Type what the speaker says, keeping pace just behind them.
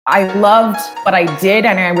I loved what I did,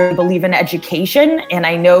 and I really believe in education. And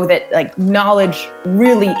I know that like knowledge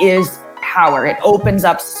really is power. It opens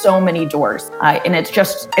up so many doors, and it's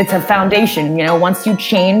a foundation. Once you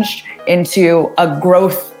change into a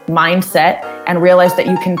growth mindset and realize that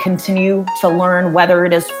you can continue to learn, whether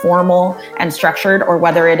it is formal and structured or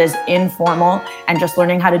whether it is informal, and just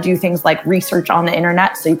learning how to do things like research on the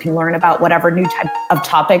internet so you can learn about whatever new type of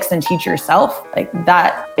topics and teach yourself, like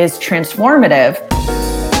that is transformative.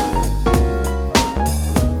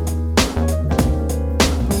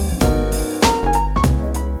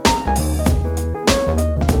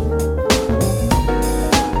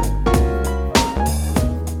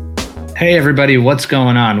 Hey everybody, what's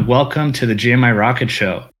going on? Welcome to the GMI Rocket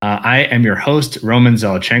Show. I am your host, Roman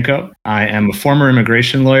Zelichenko. I am a former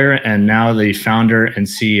immigration lawyer and now the founder and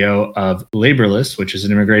CEO of Laborless, which is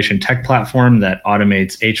an immigration tech platform that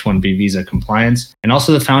automates H-1B visa compliance, and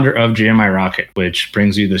also the founder of GMI Rocket, which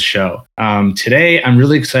brings you this show. Today, I'm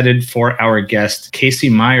really excited for our guest, Casey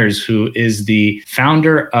Myers, who is the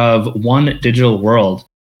founder of One Digital World.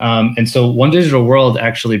 And so One Digital World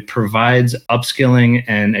actually provides upskilling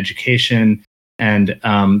and education and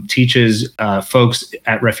teaches folks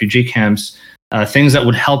at refugee camps things that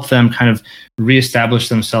would help them kind of reestablish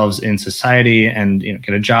themselves in society and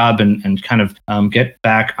get a job and kind of get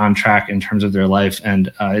back on track in terms of their life.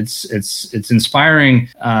 And it's inspiring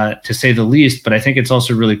to say the least, but I think it's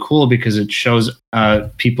also really cool because it shows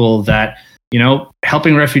people that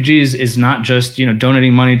helping refugees is not just,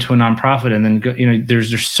 donating money to a nonprofit and then,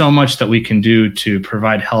 there's so much that we can do to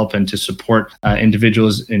provide help and to support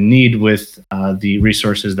individuals in need with the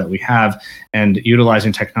resources that we have. And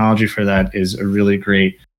utilizing technology for that is a really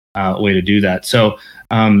great way to do that. So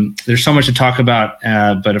there's so much to talk about,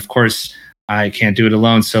 but of course, I can't do it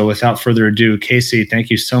alone. So without further ado, Casey, thank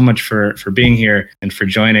you so much for being here and for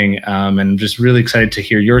joining. And I'm just really excited to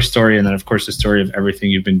hear your story. And then, of course, the story of everything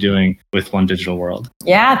you've been doing with One Digital World.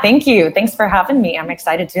 Yeah, thank you. Thanks for having me. I'm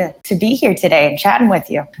excited to be here today and chatting with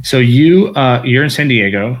you. So you're in San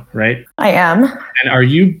Diego, right? I am. And are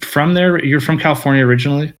you from there? You're from California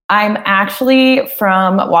originally? I'm actually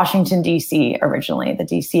from Washington, D.C. originally, the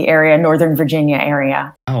D.C. area, Northern Virginia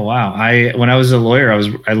area. Oh, wow. When I was a lawyer,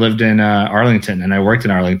 I lived in Arlington and I worked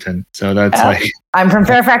in Arlington. So that's I'm from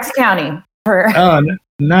Fairfax County. Oh,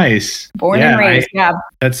 nice. Born and raised, yeah.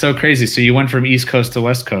 That's so crazy. So you went from East Coast to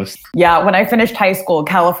West Coast. Yeah, when I finished high school,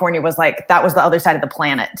 California was that was the other side of the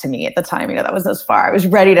planet to me at the time. That was as far. I was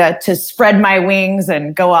ready to spread my wings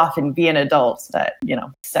and go off and be an adult at,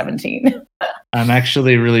 17. I'm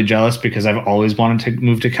actually really jealous because I've always wanted to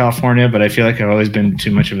move to California, but I feel like I've always been too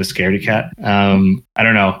much of a scaredy cat. I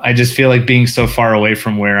don't know. I just feel like being so far away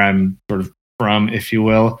from where I'm sort of from, if you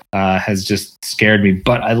will, has just scared me.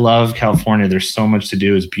 But I love California. There's so much to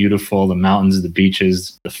do. It's beautiful. The mountains, the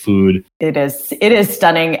beaches, the food. It is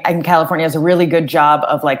stunning. And California has a really good job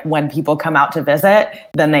of when people come out to visit,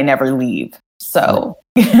 then they never leave. So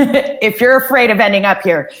if you're afraid of ending up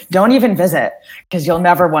here, don't even visit because you'll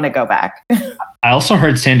never want to go back. I also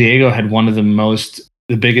heard San Diego had one of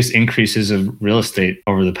the biggest increases of real estate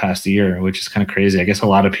over the past year, which is kind of crazy. I guess a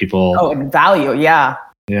lot of people... Oh, in value, yeah.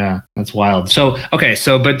 Yeah, that's wild. So, okay.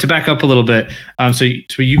 But to back up a little bit, so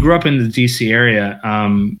you grew up in the DC area,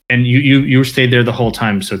 and you stayed there the whole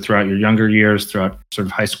time. So throughout your younger years, throughout sort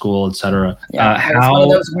of high school, et cetera. Yeah, I was one of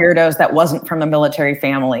those weirdos that wasn't from a military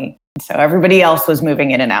family. So everybody else was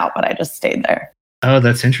moving in and out, but I just stayed there. Oh,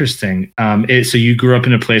 that's interesting. So you grew up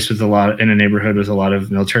in a place in a neighborhood with a lot of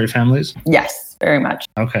military families? Yes, very much.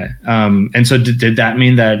 Okay. And so did that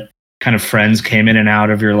mean that kind of friends came in and out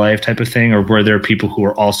of your life type of thing? Or were there people who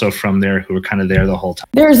were also from there who were kind of there the whole time?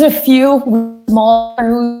 There's a few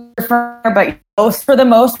smaller, but for the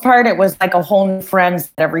most part, it was like a whole new friends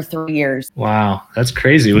every 3 years. Wow, that's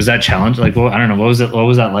crazy. Was that challenge? I don't know. What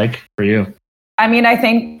was that like for you? I mean, I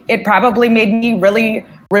think it probably made me really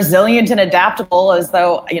resilient and adaptable, as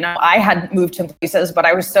though, I had moved to places, but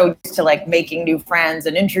I was so used to making new friends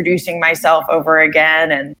and introducing myself over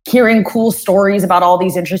again and hearing cool stories about all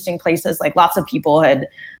these interesting places. Lots of people had,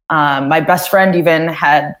 my best friend even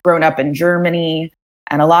had grown up in Germany,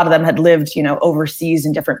 and a lot of them had lived, overseas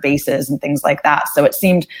in different bases and things like that. So it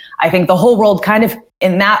seemed, I think the whole world kind of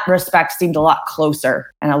in that respect seemed a lot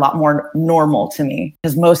closer and a lot more normal to me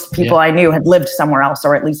because most people I knew had lived somewhere else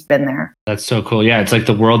or at least been there. That's so cool. Yeah, it's like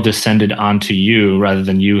the world descended onto you rather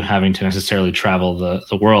than you having to necessarily travel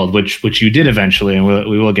the world, which you did eventually, and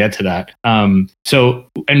we will get to that. So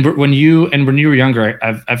when you were younger,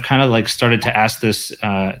 I've kind of started to ask this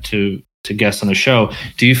to to guests on the show.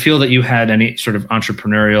 Do you feel that you had any sort of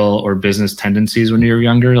entrepreneurial or business tendencies when you were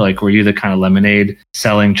younger? Like, were you the kind of lemonade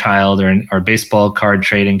selling child or baseball card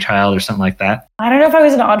trading child or something like that? I don't know if I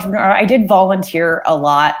was an entrepreneur. I did volunteer a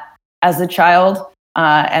lot as a child.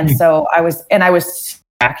 And so I was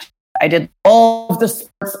active. I did all of the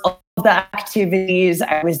sports, all of the activities.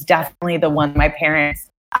 I was definitely the one my parents,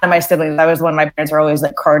 out of my siblings, I was one my parents were always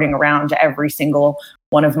like carting around to every single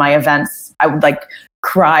one of my events. I would like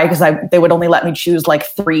cry because they would only let me choose like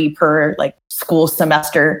 3 per like school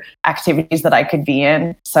semester activities that I could be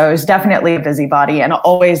in. So I was definitely a busybody and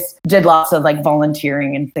always did lots of like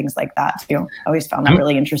volunteering and things like that too. I always found that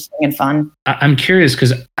really interesting and fun. I'm curious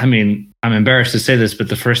because I mean, I'm embarrassed to say this, but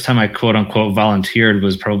the first time I quote unquote volunteered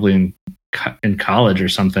was probably in college or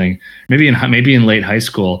something, maybe in late high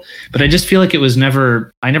school. But I just feel like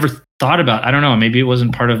I never thought about, I don't know, maybe it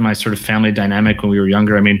wasn't part of my sort of family dynamic when we were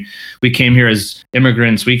younger. I mean, we came here as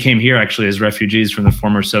immigrants. We came here actually as refugees from the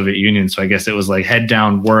former Soviet Union. So I guess it was like head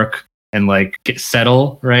down, work, and like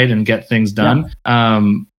settle, right, and get things done. Yeah.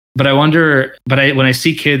 But I wonder, when I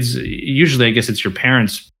see kids, usually I guess it's your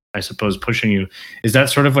parents, I suppose, pushing you. Is that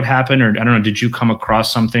sort of what happened? Or I don't know, did you come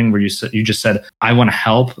across something where you just said, I want to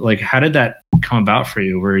help? Like, how did that come about for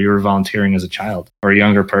you where you were volunteering as a child or a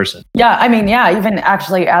younger person? Yeah, I mean, yeah, even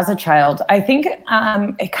actually as a child, I think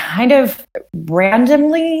it kind of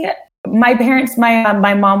randomly, my parents,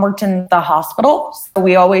 my mom worked in the hospital. So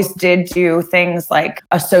we always did do things like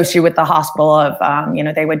associate with the hospital of,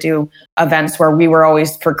 they would do events where we were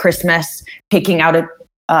always for Christmas picking out a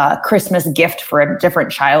Christmas gift for a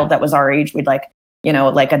different child that was our age. We'd like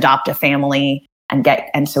adopt a family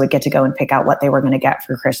and so we'd get to go and pick out what they were going to get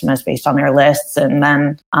for Christmas based on their lists. And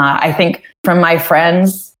then I think from my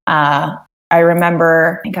friends, I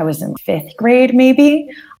remember, I think I was in 5th grade maybe,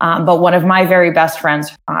 but one of my very best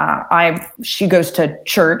friends, she goes to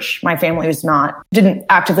church. My family didn't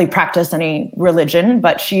actively practice any religion,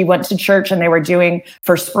 but she went to church and they were doing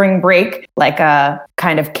for spring break, like a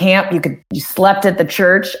kind of camp. You slept at the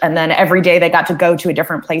church and then every day they got to go to a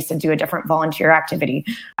different place and do a different volunteer activity.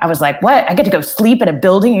 I was like, what? I get to go sleep in a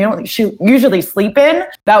building you don't usually sleep in?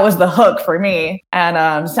 That was the hook for me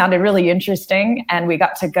and sounded really interesting. And we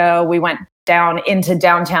got to go, we went down into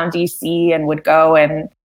downtown DC and would go and,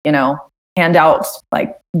 hand out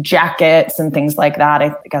like jackets and things like that.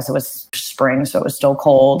 I guess it was spring, so it was still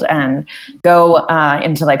cold, and go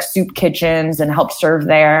into like soup kitchens and help serve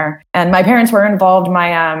there. And my parents were involved.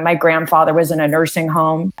 My grandfather was in a nursing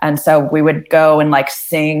home. And so we would go and like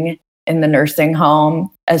sing in the nursing home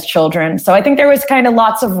as children. So I think there was kind of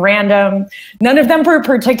lots of random, none of them were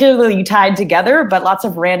particularly tied together, but lots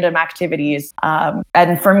of random activities.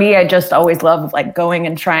 And for me, I just always loved like going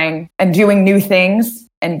and trying and doing new things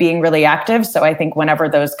and being really active. So I think whenever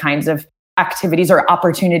those kinds of activities or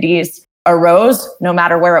opportunities arose, no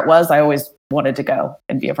matter where it was, I always wanted to go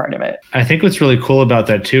and be a part of it. I think what's really cool about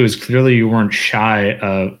that too is clearly you weren't shy,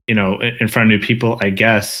 in front of new people, I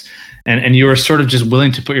guess. And you were sort of just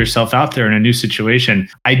willing to put yourself out there in a new situation.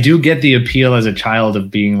 I do get the appeal as a child of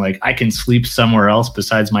being like, I can sleep somewhere else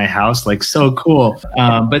besides my house, like so cool.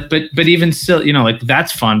 But even still, like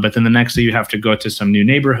that's fun. But then the next day you have to go to some new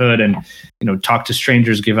neighborhood and, talk to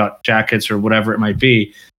strangers, give out jackets or whatever it might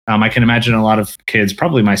be. I can imagine a lot of kids,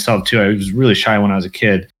 probably myself too. I was really shy when I was a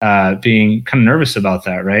kid, being kind of nervous about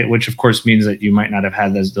that, right? Which of course means that you might not have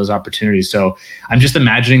had those opportunities. So I'm just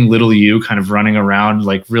imagining little you kind of running around,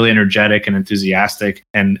 like really energetic and enthusiastic.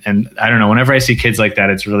 And I don't know, whenever I see kids like that,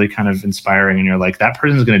 it's really kind of inspiring. And you're like, that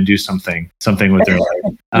person's going to do something with their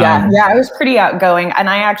life. Yeah, I was pretty outgoing. And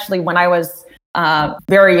I actually, when I was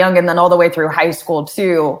very young and then all the way through high school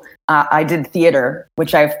too, I did theater,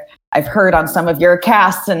 which I've heard on some of your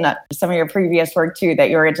casts and some of your previous work too, that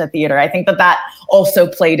you're into theater. I think that also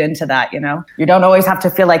played into that, you don't always have to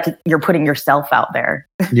feel like you're putting yourself out there.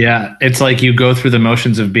 Yeah. It's like you go through the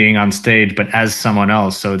motions of being on stage, but as someone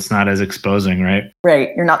else. So it's not as exposing, right?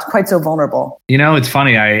 Right. You're not quite so vulnerable. It's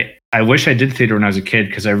funny. I wish I did theater when I was a kid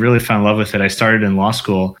because I really fell in love with it. I started in law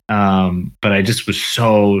school, but I just was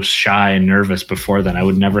so shy and nervous before then. I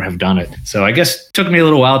would never have done it. So I guess it took me a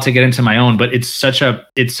little while to get into my own, but it's such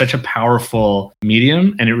a powerful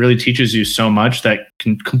medium, and it really teaches you so much that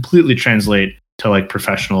can completely translate to like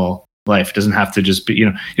professional life. It doesn't have to just be, you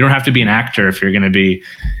don't have to be an actor if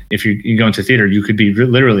you go into theater. You could be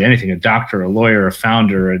literally anything, a doctor, a lawyer, a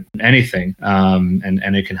founder, anything,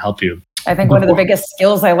 and it can help you. I think one of the biggest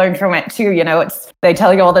skills I learned from it too, they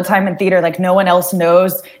tell you all the time in theater, like no one else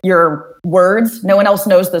knows your words. No one else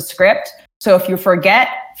knows the script. So if you forget,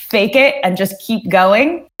 fake it and just keep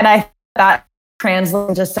going. And I thought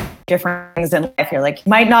translate to so different things in life. You're like, you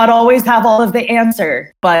might not always have all of the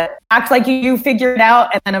answer, but act like you figure it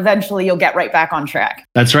out, and then eventually you'll get right back on track.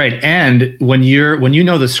 That's right. And when you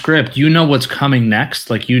know the script, you know what's coming next,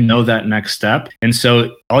 like you know that next step. And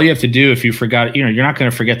so all you have to do, if you forgot, you're not going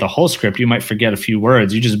to forget the whole script. You might forget a few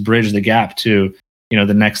words. You just bridge the gap to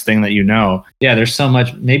the next thing that you know. Yeah, there's so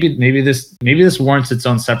much. Maybe this warrants its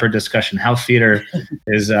own separate discussion. How theater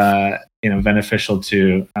is beneficial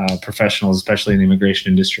to professionals, especially in the immigration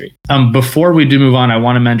industry. Before we do move on, I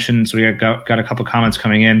want to mention. So we got a couple comments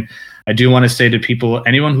coming in. I do want to say to people,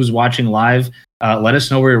 anyone who's watching live, let us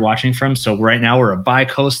know where you're watching from. So right now we're a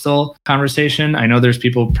bi-coastal conversation. I know there's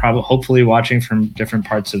people hopefully watching from different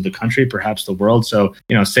parts of the country, perhaps the world. So,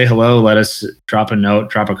 say hello, let us drop a note,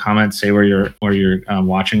 drop a comment, say where you're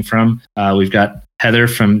watching from. We've got Heather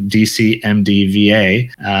from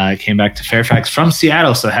DCMDVA came back to Fairfax from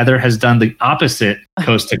Seattle. So Heather has done the opposite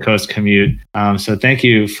coast to coast commute. So thank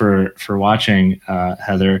you for watching,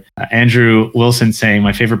 Heather. Andrew Wilson saying,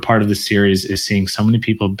 my favorite part of the series is seeing so many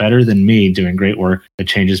people better than me doing great work that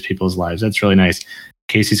changes people's lives. That's really nice.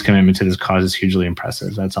 Casey's commitment to this cause is hugely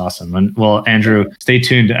impressive. That's awesome. And well, Andrew, stay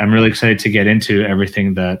tuned. I'm really excited to get into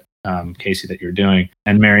everything that Casey, that you're doing.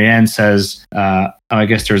 And Marianne says, I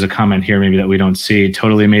guess there's a comment here maybe that we don't see.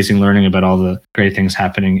 Totally amazing learning about all the great things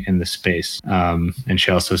happening in the space. And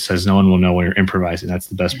she also says, no one will know when you're improvising. That's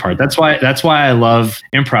the best part. That's why I love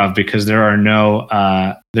improv, because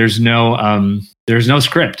there's no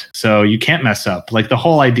script. So you can't mess up. Like the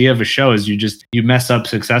whole idea of a show is you mess up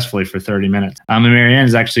successfully for 30 minutes. And Marianne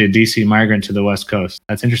is actually a DC migrant to the West Coast.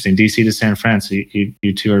 That's interesting. DC to San Fran. So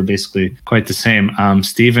you two are basically quite the same.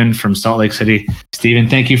 Stephen from Salt Lake City. Stephen,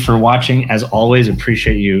 thank you for watching. As always,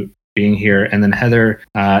 appreciate you being here. And then Heather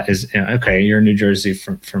is, okay, you're in New Jersey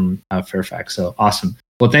from Fairfax. So awesome.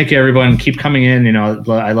 Well, thank you, everyone. Keep coming in.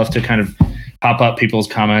 I love to kind of pop up people's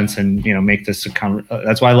comments and, make this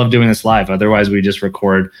that's why I love doing this live. Otherwise, we just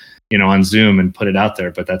record, on Zoom and put it out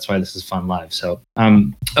there. But that's why this is fun live. So,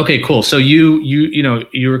 okay, cool. So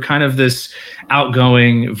you were kind of this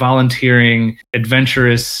outgoing, volunteering,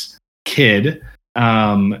 adventurous kid.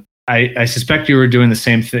 I suspect you were doing the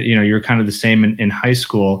same thing. You were kind of the same in high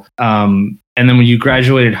school. And then when you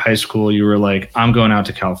graduated high school, you were like, I'm going out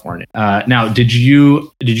to California. Now, did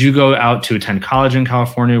you go out to attend college in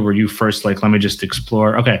California? Were you first like, let me just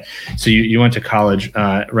explore? Okay, so you went to college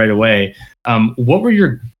right away. What were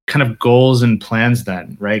your kind of goals and plans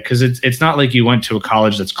then, right? Because it's not like you went to a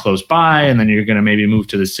college that's close by and then you're going to maybe move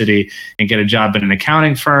to the city and get a job in an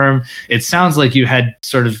accounting firm. It sounds like you had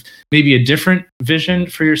sort of maybe a different vision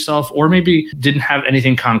for yourself, or maybe didn't have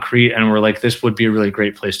anything concrete and were like, this would be a really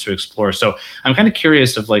great place to explore. So I'm kind of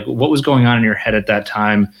curious of like, what was going on in your head at that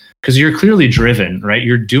time? Because you're clearly driven, right?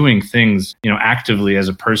 You're doing things, actively as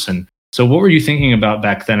a person. So what were you thinking about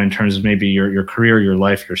back then in terms of maybe your career, your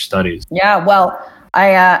life, your studies? Yeah, well,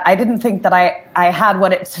 I didn't think that I had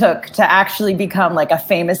what it took to actually become like a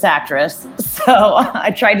famous actress. So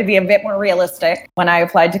I tried to be a bit more realistic when I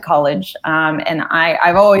applied to college. And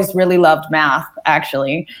I've always really loved math,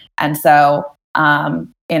 actually. And so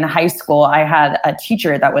in high school, I had a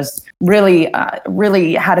teacher that was really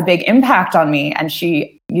had a big impact on me. And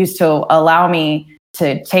she used to allow me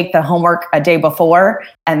to take the homework a day before.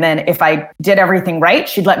 And then if I did everything right,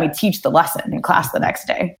 she'd let me teach the lesson in class the next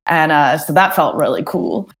day. And so that felt really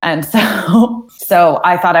cool. And so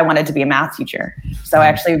I thought I wanted to be a math teacher. So I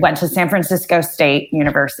actually went to San Francisco State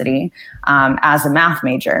University as a math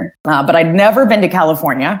major. But I'd never been to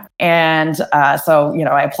California. And so,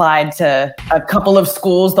 I applied to a couple of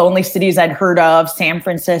schools, the only cities I'd heard of, San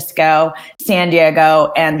Francisco, San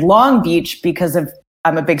Diego, and Long Beach, because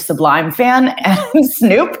I'm a big Sublime fan and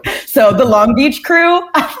Snoop. So the Long Beach crew,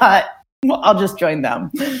 I thought, well, I'll just join them.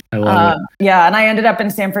 I love it. Yeah, and I ended up in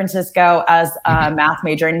San Francisco as a math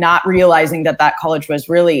major, not realizing that college was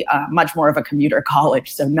really much more of a commuter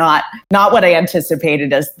college. So not what I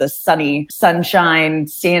anticipated as the sunshine,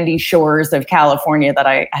 sandy shores of California that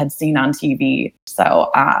I had seen on TV. So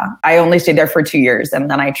I only stayed there for 2 years, and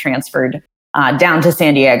then I transferred down to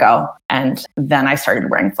San Diego, and then I started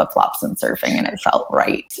wearing flip-flops and surfing, and it felt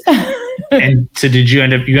right. And so did you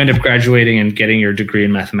end up graduating and getting your degree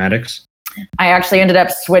in mathematics? I actually ended up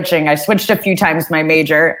switching. I switched a few times my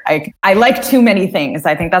major. I like too many things.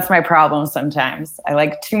 I think that's my problem sometimes. I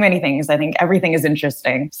like too many things. I think everything is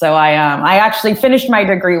interesting. So I actually finished my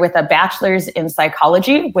degree with a bachelor's in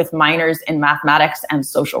psychology with minors in mathematics and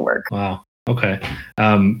social work. Wow. Okay.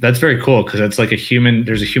 That's very cool because it's like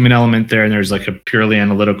there's a human element there and there's like a purely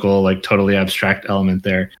analytical, like totally abstract element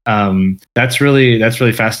there. That's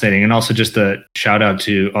really fascinating. And also just a shout out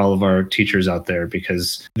to all of our teachers out there,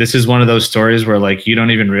 because this is one of those stories where like you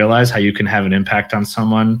don't even realize how you can have an impact on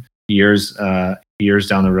someone years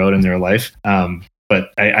down the road in their life.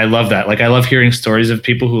 But I love that. Like I love hearing stories of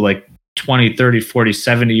people who like 20, 30, 40,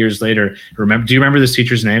 70 years later. Do you remember this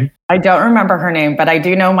teacher's name? I don't remember her name, but I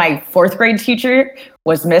do know my fourth grade teacher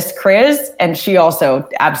was Miss Kriz, and she also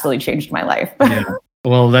absolutely changed my life. Yeah.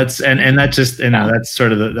 Well, that's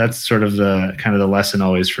sort of the kind of the lesson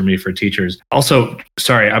always for me for teachers. Also,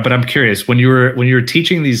 sorry, but I'm curious, when you were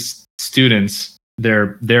teaching these students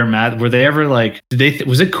their math, were they ever like,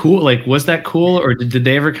 was it cool? Like, was that cool? Or did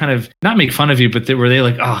they ever kind of not make fun of you, but were they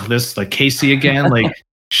like, oh, this like Casey again? Like,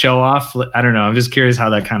 show off? I don't know. I'm just curious how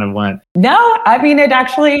that kind of went. No, I mean, it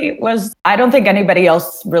actually was, I don't think anybody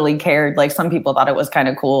else really cared. Like some people thought it was kind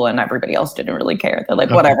of cool and everybody else didn't really care. They're like,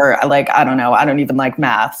 okay, whatever. I don't know. I don't even like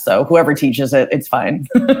math. So whoever teaches it, it's fine.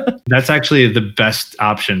 That's actually the best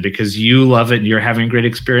option because you love it and you're having a great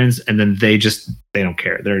experience. And then they don't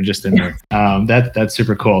care. They're just in there. That's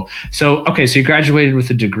super cool. So, okay. So you graduated with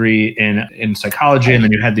a degree in psychology and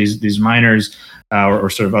then you had these minors. Or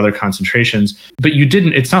sort of other concentrations, but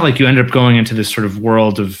it's not like you ended up going into this sort of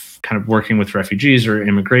world of kind of working with refugees or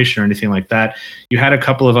immigration or anything like that. You had a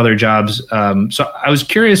couple of other jobs. So I was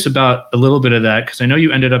curious about a little bit of that because I know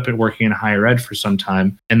you ended up working in higher ed for some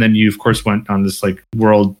time. And then you of course went on this like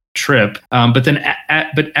world trip. But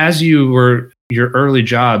as you were your early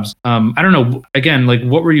jobs, I don't know, again, like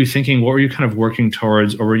what were you thinking? What were you kind of working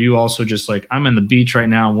towards? Or were you also just like, I'm on the beach right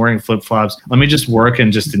now, I'm wearing flip-flops. Let me just work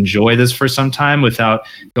and just enjoy this for some time without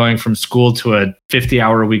going from school to a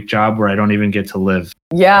 50-hour-a-week job where I don't even get to live?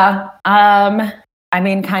 Yeah. I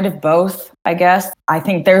mean, kind of both, I guess. I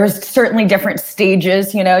think there's certainly different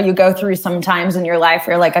stages, you go through sometimes in your life.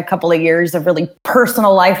 You're like a couple of years of really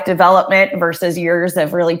personal life development versus years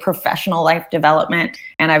of really professional life development.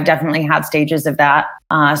 And I've definitely had stages of that.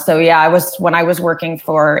 So yeah, when I was working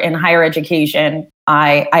in higher education,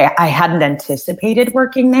 I hadn't anticipated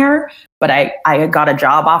working there, but I got a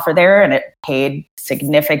job offer there and it paid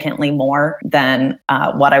significantly more than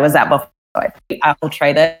what I was at before. I will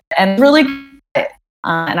try that and really.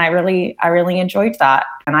 And I really enjoyed that.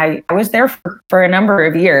 And I was there for a number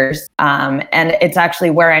of years. And it's actually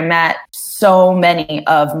where I met so many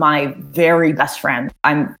of my very best friends.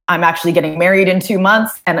 I'm actually getting married in 2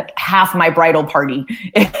 months and half my bridal party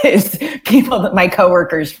is my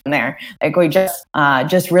coworkers from there. Like we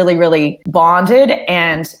just really, really bonded.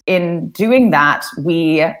 And in doing that,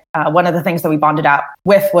 one of the things that we bonded out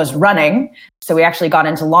with was running. So we actually got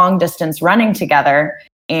into long distance running together.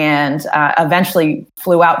 And eventually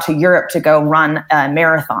flew out to Europe to go run a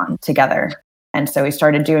marathon together. And so we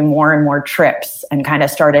started doing more and more trips and kind of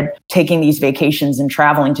started taking these vacations and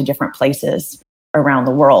traveling to different places around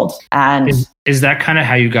the world. And is that kind of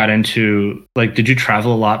how you got into, like, did you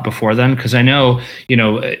travel a lot before then? Because I know,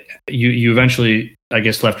 you eventually, I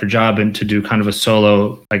guess, left your job and to do kind of a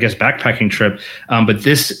solo, I guess, backpacking trip. But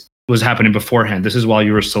this was happening beforehand. This is while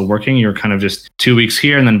you were still working. You were kind of just 2 weeks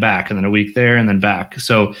here and then back and then a week there and then back.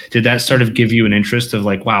 So did that sort of give you an interest of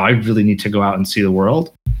like, wow, I really need to go out and see the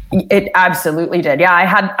world? It absolutely did. Yeah,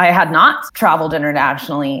 I had not traveled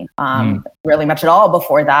internationally really much at all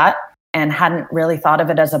before that and hadn't really thought of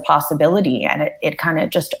it as a possibility. And it kind of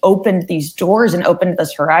just opened these doors and opened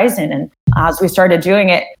this horizon. And as we started doing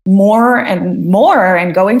it more and more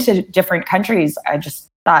and going to different countries, I just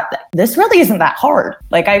thought this really isn't that hard.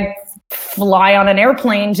 Like I fly on an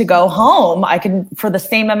airplane to go home. I can, for the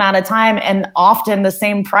same amount of time and often the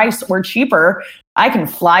same price or cheaper, I can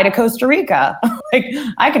fly to Costa Rica. Like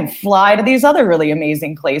I can fly to these other really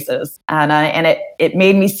amazing places. And it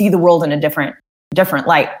made me see the world in a different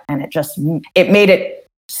light. And it made it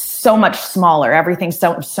so much smaller. Everything's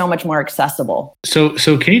so much more accessible. So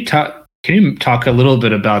can you talk a little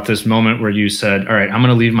bit about this moment where you said, all right, I'm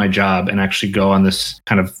going to leave my job and actually go on this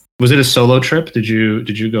kind of, was it a solo trip? Did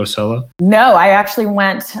you go solo? No, I actually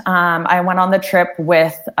went on the trip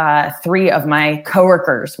with 3 of my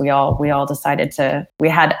coworkers. We all decided we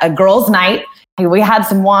had a girls' night. We had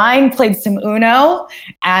some wine, played some Uno,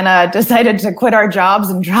 and decided to quit our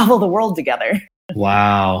jobs and travel the world together.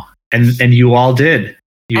 Wow. And you all did.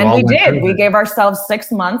 We did. We gave ourselves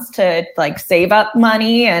 6 months to like save up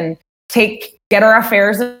money and get our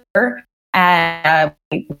affairs in order, and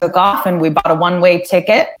we took off and we bought a one-way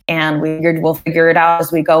ticket and we figured we'll figure it out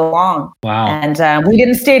as we go along. Wow. And we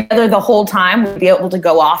didn't stay together the whole time. We'd be able to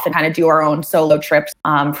go off and kind of do our own solo trips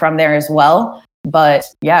from there as well. But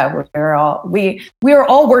yeah, we were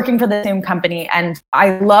all working for the same company, and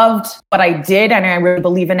I loved what I did, and I really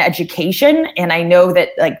believe in education, and I know that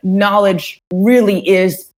like knowledge really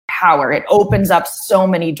is power. It opens up so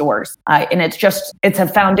many doors, and it's a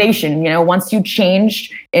foundation. Once you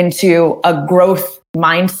change into a growth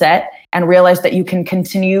mindset and realize that you can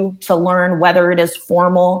continue to learn, whether it is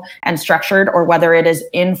formal and structured or whether it is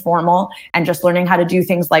informal, and just learning how to do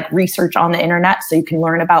things like research on the internet so you can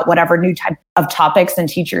learn about whatever new type of topics and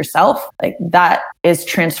teach yourself. Like that is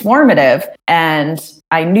transformative. And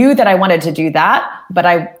I knew that I wanted to do that, but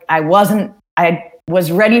I was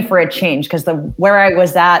ready for a change because where I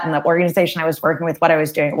was at and the organization I was working with, what I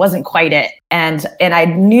was doing, it wasn't quite it. And I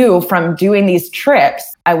knew from doing these trips,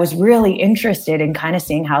 I was really interested in kind of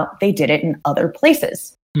seeing how they did it in other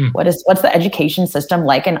places. What's the education system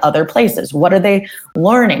like in other places? What are they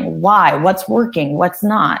learning? Why? What's working? What's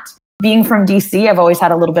not? Being from DC, I've always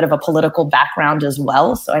had a little bit of a political background as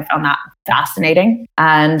well. So I found that fascinating.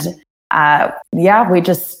 And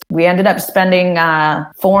we ended up spending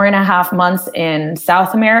 4.5 months in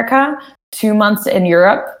South America, 2 months in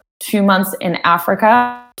Europe, 2 months in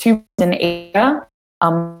Africa, 2 months in Asia,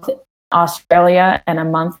 a month in Australia, and a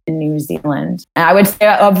month in New Zealand. And I would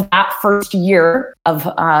say of that first year of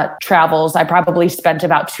travels, I probably spent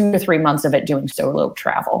about 2 to 3 months of it doing solo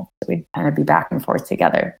travel. So we'd kind of be back and forth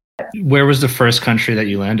together. Where was the first country that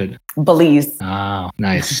you landed? Belize. Oh,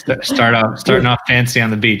 nice. Starting off fancy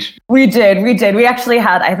on the beach. We did. We actually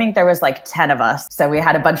had, I think there was like 10 of us. So we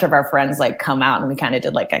had a bunch of our friends like come out and we kind of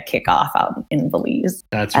did like a kickoff out in Belize.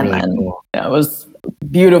 That's really cool. It was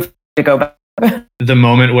beautiful to go back. The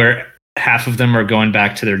moment where half of them are going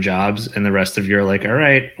back to their jobs and the rest of you are like, all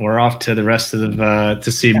right, we're off to the rest of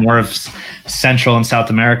to see more of Central and South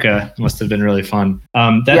America. Must have been really fun.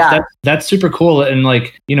 That's super cool. And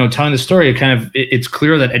like, telling the story, it's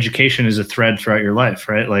clear that education is a thread throughout your life,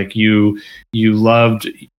 right? Like you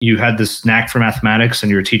had this knack for mathematics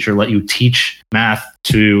and your teacher let you teach math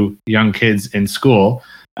to young kids in school.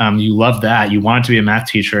 You loved that. You wanted to be a math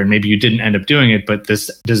teacher, and maybe you didn't end up doing it, but this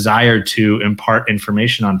desire to impart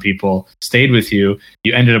information on people stayed with you.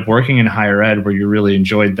 You ended up working in higher ed where you really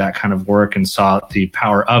enjoyed that kind of work and saw the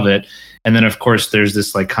power of it. And then, of course, there's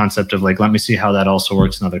this like concept of like, let me see how that also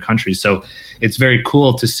works in other countries. So it's very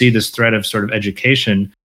cool to see this thread of sort of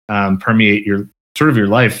education permeate your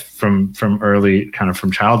life from early, kind of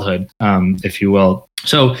from childhood, if you will.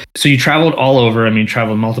 So you traveled all over.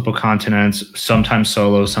 Traveled multiple continents, sometimes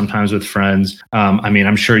solo, sometimes with friends.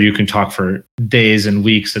 I'm sure you can talk for days and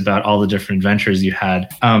weeks about all the different adventures you had.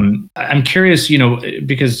 I'm curious,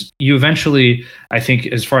 because you eventually, I think,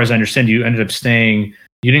 as far as I understand, you ended up staying.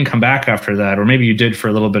 You didn't come back after that, or maybe you did for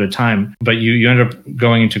a little bit of time, but you ended up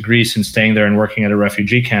going into Greece and staying there and working at a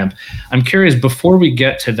refugee camp. I'm curious, before we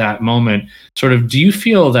get to that moment, do you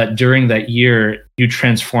feel that during that year you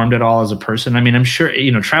transformed at all as a person? I'm sure,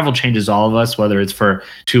 travel changes all of us, whether it's for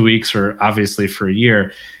 2 weeks or obviously for a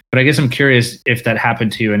year. But I guess I'm curious if that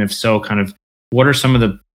happened to you, and if so, kind of what are some of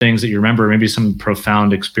the things that you remember, maybe some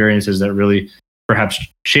profound experiences that really perhaps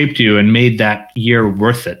shaped you and made that year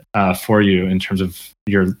worth it for you in terms of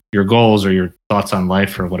your goals or your thoughts on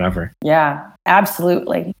life or whatever? Yeah,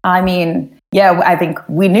 absolutely. I think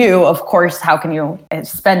we knew, of course, how can you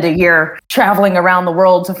spend a year traveling around the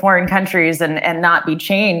world to foreign countries and not be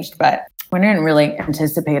changed? But we didn't really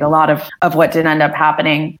anticipate a lot of what did end up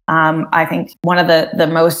happening. I think one of the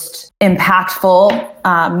most impactful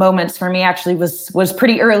moments for me actually was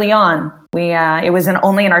pretty early on. It was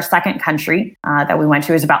only in our second country that we went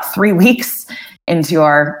to. It was about 3 weeks into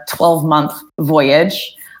our 12-month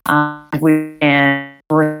voyage. We were in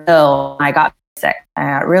Brazil. I got sick. I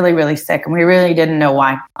got really, really sick, and we really didn't know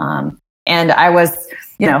why. And I was,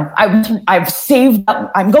 I've saved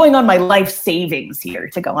up. I'm going on my life savings here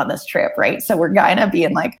to go on this trip, right? So we're kind of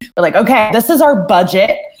being like, okay, this is our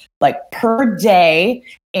budget, like per day.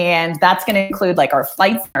 And that's going to include like our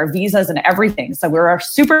flights, our visas, and everything. So we're a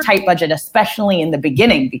super tight budget, especially in the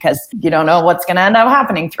beginning, because you don't know what's going to end up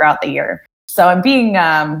happening throughout the year. So I'm being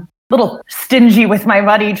a little stingy with my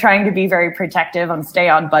money, trying to be very protective and stay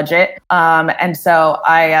on budget. And so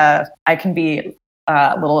I can be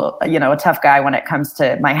a little, a tough guy when it comes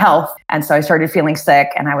to my health. And so I started feeling sick,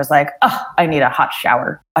 and I was like, oh, I need a hot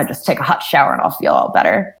shower. I just take a hot shower and I'll feel all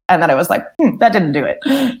better. And then I was like, that didn't do it.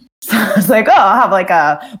 So I was like, I'll have like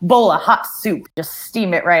a bowl of hot soup, just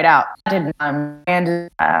steam it right out. I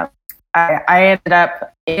ended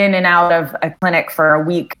up in and out of a clinic for a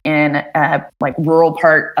week in a like rural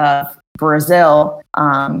part of Brazil.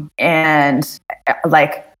 And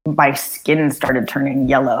like my skin started turning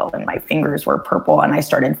yellow and my fingers were purple and I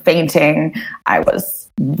started fainting. I was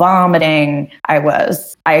vomiting.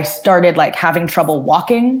 I started like having trouble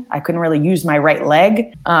walking. I couldn't really use my right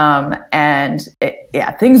leg.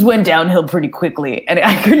 Things went downhill pretty quickly and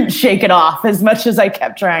I couldn't shake it off as much as I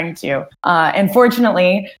kept trying to.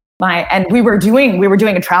 Unfortunately, we were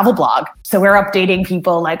doing a travel blog. So we're updating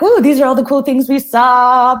people like, oh, these are all the cool things we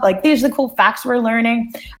saw. Like, these are the cool facts we're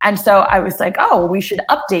learning. And so I was like, oh, we should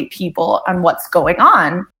update people on what's going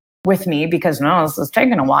on with me because this is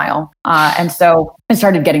taking a while. And so I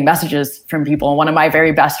started getting messages from people. One of my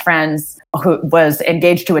very best friends who was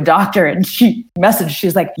engaged to a doctor, and she messaged,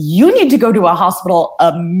 she's like, you need to go to a hospital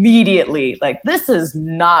immediately. Like, this is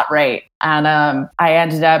not right. And I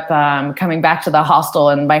ended up coming back to the hostel,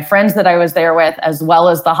 and my friends that I was there with, as well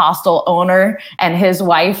as the hostel owner and his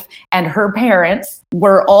wife and her parents,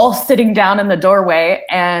 were all sitting down in the doorway.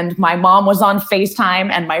 And my mom was on FaceTime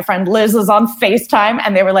and my friend Liz was on FaceTime.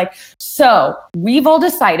 And they were like, so we've all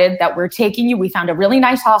decided that we're taking you. We found a really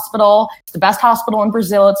nice hospital. It's the best hospital in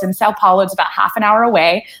Brazil. It's in Sao Paulo. It's about half an hour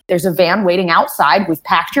away. There's a van waiting outside. We've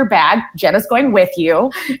packed your bag. Jenna's going with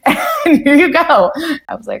you. And here you go.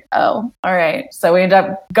 I was like, oh, all right. So we ended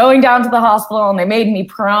up going down to the hospital and they made me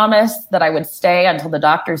promise that I would stay until the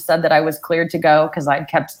doctor said that I was cleared to go because I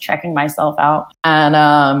kept checking myself out.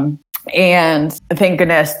 And thank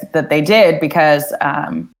goodness that they did because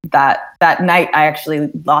that night I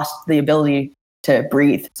actually lost the ability to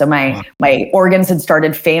breathe. So my organs had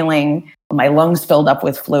started failing. My lungs filled up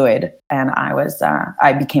with fluid, and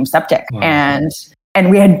I became septic. Wow. And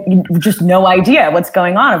we had just no idea what's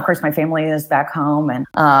going on. Of course, my family is back home, and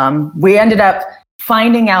we ended up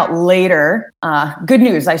finding out later. Good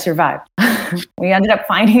news, I survived. We ended up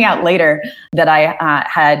finding out later that I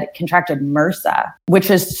had contracted MRSA, which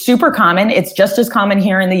is super common. It's just as common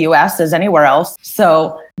here in the US as anywhere else.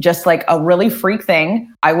 So just like a really freak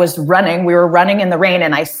thing, we were running in the rain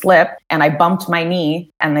and I slipped and I bumped my knee.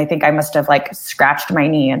 And I think I must have like scratched my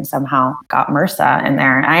knee and somehow got MRSA in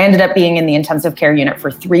there. I ended up being in the intensive care unit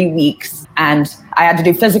for 3 weeks. And I had to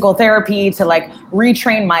do physical therapy to like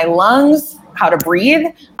retrain my lungs, how to breathe.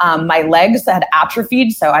 My legs had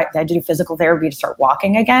atrophied, so I had to do physical therapy to start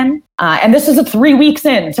walking again. And this was 3 weeks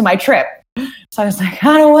into my trip. So I was like,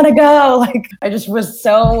 I don't want to go. Like, I just was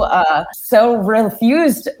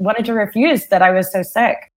wanted to refuse that I was so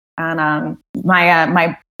sick. And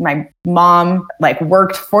my mom like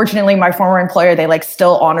worked. Fortunately, my former employer, they like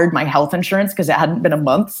still honored my health insurance because it hadn't been a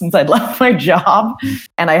month since I'd left my job.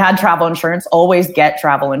 And I had travel insurance, always get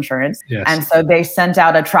travel insurance. Yes. And so they sent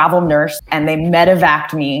out a travel nurse and they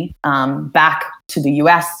medevaced me back to the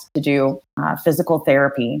US to do physical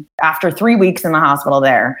therapy. After 3 weeks in the hospital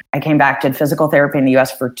there, I came back, did physical therapy in the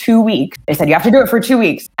US for 2 weeks. They said, you have to do it for 2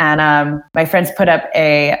 weeks. And my friends put up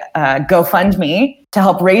a GoFundMe to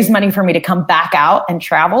help raise money for me to come back out and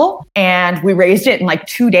travel. And we raised it in like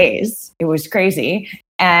 2 days. It was crazy.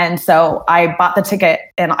 And so I bought the ticket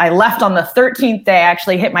and I left on the 13th day. I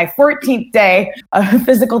actually hit my 14th day of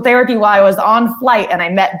physical therapy while I was on flight. And I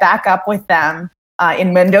met back up with them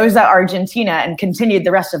in Mendoza, Argentina, and continued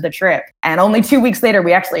the rest of the trip. And only 2 weeks later,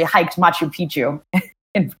 we actually hiked Machu Picchu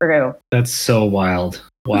in Peru. That's so wild.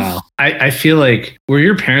 Wow. I feel like, were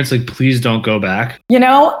your parents like, please don't go back? You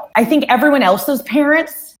know, I think everyone else's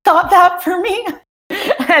parents thought that for me.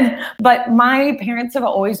 But my parents have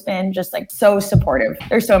always been just like so supportive.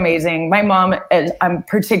 They're so amazing. My mom is, I'm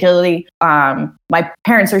particularly, my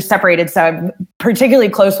parents are separated. So I'm particularly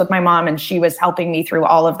close with my mom, and she was helping me through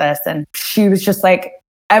all of this. And she was just like,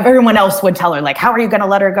 everyone else would tell her like, how are you going to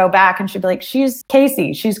let her go back? And she'd be like, she's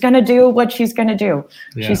Casey. She's going to do what she's going to do.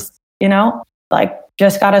 Yeah. She's, like,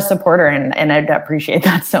 just got to support her, and I'd appreciate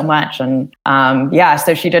that so much. And so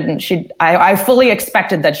I fully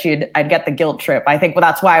expected that I'd get the guilt trip. I think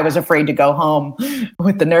that's why I was afraid to go home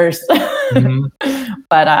with the nurse. Mm-hmm.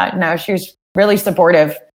 But no, she was really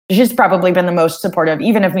supportive. She's probably been the most supportive,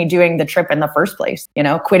 even of me doing the trip in the first place,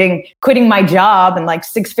 quitting my job and like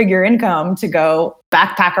 6-figure income to go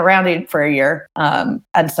backpack around it for a year.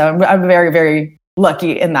 And so I'm very, very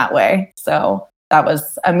lucky in that way. So that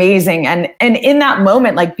was amazing. And in that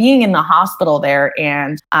moment, like being in the hospital there,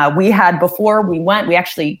 and we had, before we went, we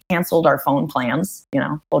actually canceled our phone plans,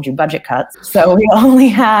 told you budget cuts. So we only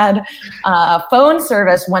had phone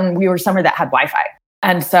service when we were somewhere that had Wi-Fi.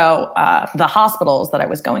 And so the hospitals that I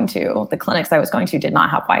was going to, the clinics I was going to, did not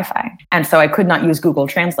have Wi-Fi. And so I could not use Google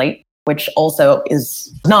Translate, which also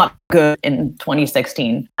is not good in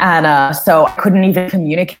 2016. And so I couldn't even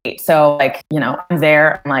communicate. So like, I'm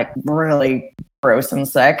there, I'm like really gross and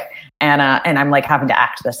sick. And I'm like having to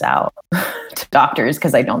act this out to doctors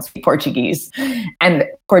because I don't speak Portuguese, and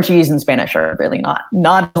Portuguese and Spanish are really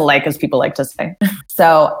not alike, as people like to say.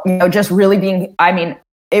 So, just really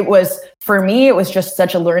for me, it was just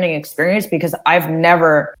such a learning experience because I've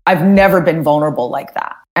never been vulnerable like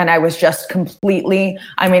that. And I was just completely,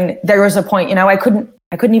 there was a point, I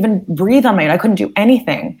couldn't even breathe on my own. I couldn't do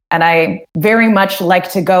anything. And I very much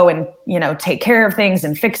like to go and, take care of things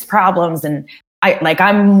and fix problems. And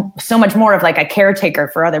I'm so much more of like a caretaker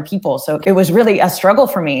for other people. So it was really a struggle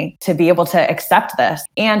for me to be able to accept this,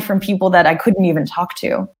 and from people that I couldn't even talk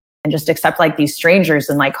to, and just accept like these strangers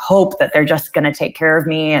and like hope that they're just going to take care of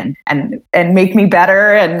me and make me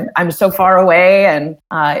better. And I'm so far away.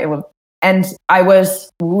 And I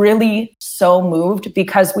was really so moved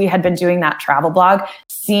because we had been doing that travel blog,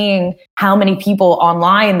 seeing how many people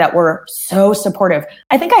online that were so supportive.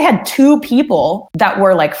 I think I had 2 people that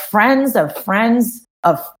were like friends of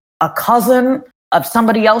a cousin of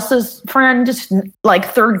somebody else's friend, just like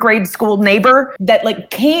 3rd grade school neighbor that like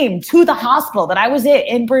came to the hospital that I was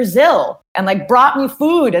in Brazil and like brought me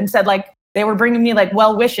food and said like they were bringing me like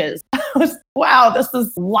well wishes. I was, wow, this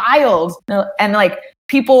is wild. And like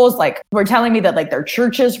people's like were telling me that like their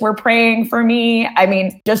churches were praying for me.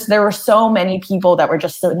 Just there were so many people that were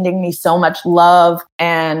just sending me so much love,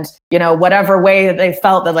 and whatever way that they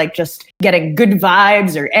felt, that like just getting good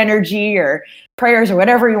vibes or energy or prayers or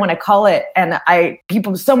whatever you want to call it. And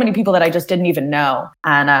so many people that I just didn't even know,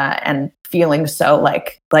 and feeling so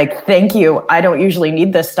like thank you. I don't usually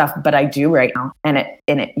need this stuff, but I do right now, and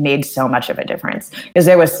it made so much of a difference because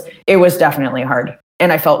it was definitely hard.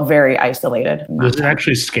 And I felt very isolated. Was it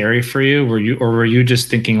actually scary for you? Were you just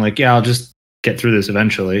thinking like, yeah, I'll just get through this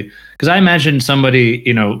eventually? Because I imagine somebody,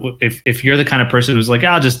 if you're the kind of person who's like,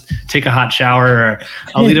 I'll just take a hot shower, or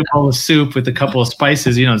I'll eat a bowl of soup with a couple of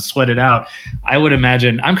spices, and sweat it out. I would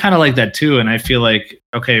imagine I'm kind of like that too. And I feel like,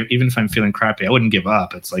 okay, even if I'm feeling crappy, I wouldn't give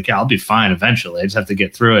up. It's like, yeah, I'll be fine eventually. I just have to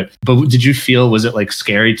get through it. But did you feel, was it like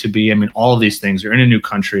scary to be, all of these things, you're in a new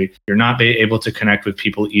country, you're not able to connect with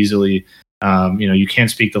people easily. You can't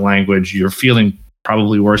speak the language. You're feeling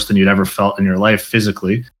probably worse than you'd ever felt in your life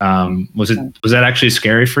physically. Was that actually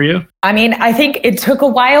scary for you? I think it took a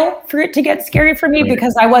while for it to get scary for me, right,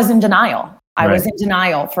 because I was in denial. I was in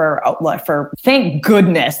denial for thank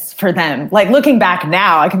goodness for them. Like looking back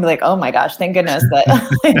now, I can be like, oh my gosh, thank goodness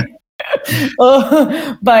that.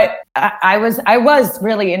 But I was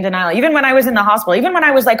really in denial. Even when I was in the hospital, even when I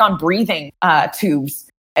was like on breathing tubes.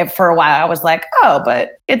 For a while, I was like, oh,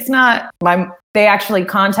 but it's not they actually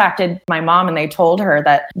contacted my mom and they told her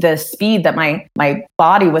that the speed that my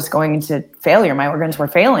body was going into failure, my organs were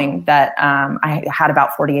failing, that I had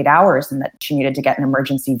about 48 hours and that she needed to get an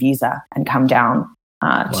emergency visa and come down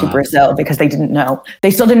to Brazil, because they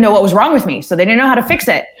still didn't know what was wrong with me. So they didn't know how to fix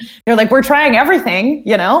it. They're like, we're trying everything,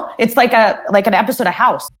 it's like an episode of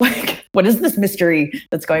House. Like, what is this mystery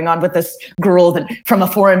that's going on with this girl from a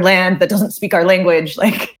foreign land that doesn't speak our language?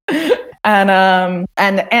 Like, and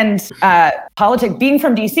politics, being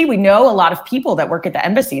from DC, we know a lot of people that work at the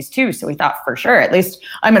embassies too. So we thought for sure, at least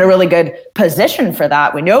I'm in a really good position for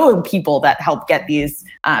that. We know people that help get these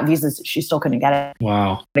visas. She still couldn't get it.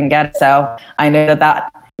 Wow. Couldn't get it. So I knew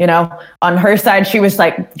that, on her side, she was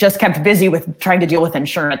like, just kept busy with trying to deal with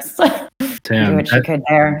insurance. Damn, do what she could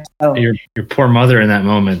there. So. Your poor mother in that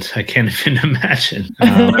moment. I can't even imagine.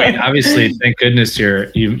 Obviously, thank goodness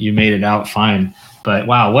you made it out fine. But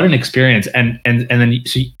wow, what an experience! And then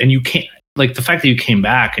you can't, like, the fact that you came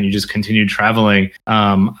back and you just continued traveling.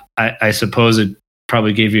 I suppose it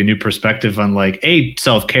probably gave you a new perspective on like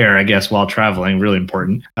self-care, I guess, while traveling, really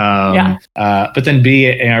important. But then B,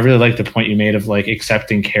 and I really like the point you made of like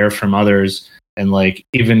accepting care from others, and like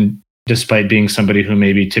even despite being somebody who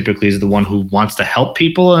maybe typically is the one who wants to help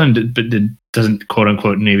people but doesn't quote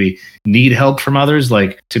unquote maybe need help from others,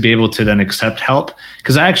 like to be able to then accept help.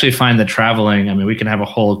 Because I actually find that traveling, we can have a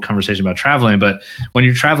whole conversation about traveling, but when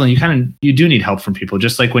you're traveling, you do need help from people.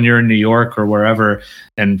 Just like when you're in New York or wherever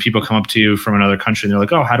and people come up to you from another country and they're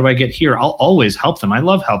like, oh, how do I get here? I'll always help them. I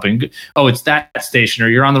love helping. Oh, it's that station, or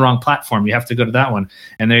you're on the wrong platform, you have to go to that one.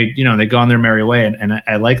 And they go on their merry way. And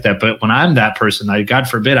I like that. But when I'm that person, God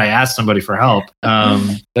forbid I ask somebody for help.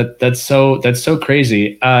 That's so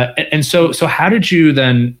crazy. And so how did you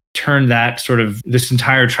then turn that sort of this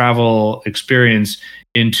entire travel experience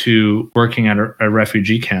into working at a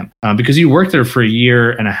refugee camp? Because you worked there for 1.5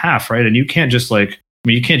 years, right? And you can't just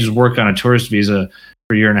you can't just work on a tourist visa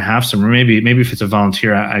for 1.5 years somewhere. Maybe if it's a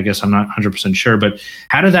volunteer, I guess I'm not 100% sure. But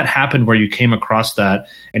how did that happen where you came across that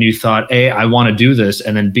and you thought, A, I want to do this,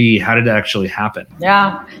 and then B, how did it actually happen?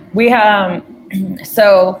 Yeah,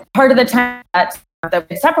 So part of the time that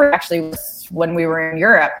we separate actually was when we were in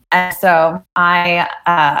Europe. And so I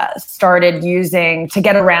started using, to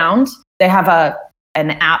get around, they have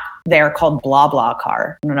an app there called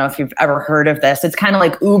BlaBlaCar. I don't know if you've ever heard of this. It's kind of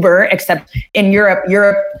like Uber, except in Europe,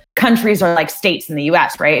 countries are like states in the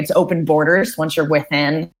US, right? It's open borders once you're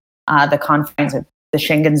within the confines of the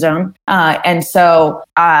Schengen zone. And so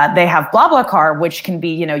they have BlaBlaCar, which can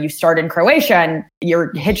be, you start in Croatia and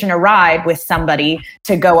you're hitching a ride with somebody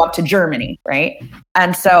to go up to Germany, right?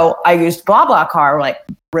 And so I used BlaBlaCar, like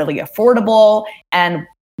really affordable, and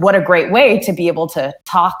what a great way to be able to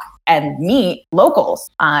talk and meet locals.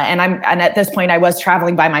 And at this point I was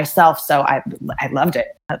traveling by myself, so I loved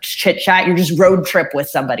it. Chit chat, you just road trip with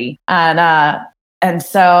somebody. And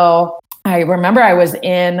so I remember I was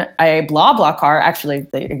in a BlaBlaCar. Actually,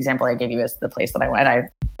 the example I gave you is the place that I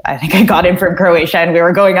went. I think I got in from Croatia and we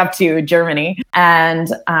were going up to Germany. And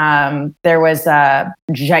there was a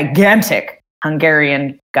gigantic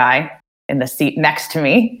Hungarian guy in the seat next to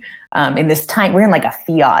me. In this time, we're in like a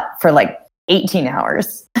Fiat for like 18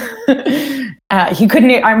 hours.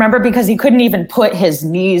 I remember because he couldn't even put his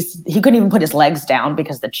legs down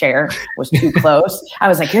because the chair was too close. I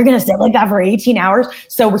was like, you're going to sit like that for 18 hours?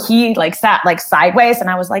 So he like sat like sideways and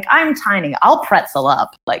I was like, I'm tiny. I'll pretzel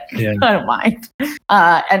up. Like, yeah. I don't mind.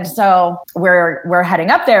 And so we're heading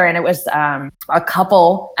up there and it was a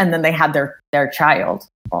couple and then they had their child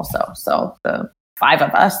also. So the 5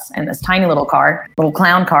 of us in this tiny little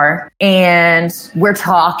clown car, and we're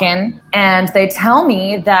talking and they tell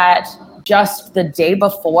me that just the day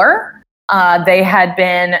before they had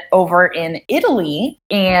been over in Italy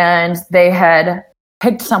and they had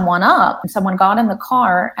picked someone up. Someone got in the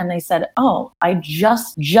car and they said, oh, I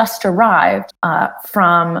just arrived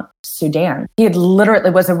from Sudan. He had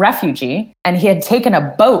literally was a refugee and he had taken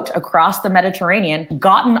a boat across the Mediterranean,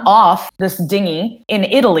 gotten off this dinghy in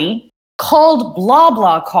Italy, called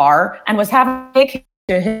BlaBlaCar and was having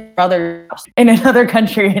to his brother in another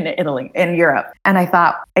country in Europe. And I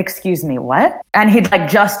thought, excuse me, what? And he'd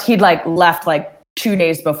left like 2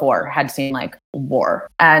 days before, had seen like war.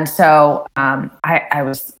 And so I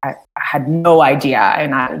had no idea.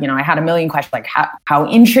 And I had a million questions, like how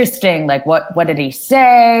interesting, like what did he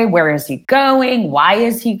say? Where is he going? Why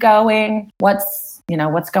is he going? What's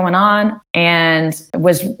going on? And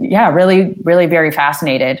was, really, really very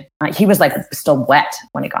fascinated. He was like still wet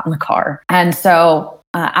when he got in the car. And so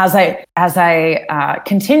as I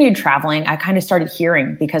continued traveling, I kind of started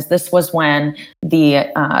hearing, because this was when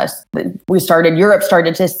Europe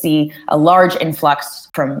started to see a large influx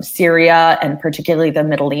from Syria and particularly the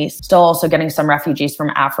Middle East, still also getting some refugees from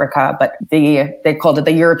Africa, but they called it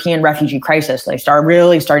the European refugee crisis. They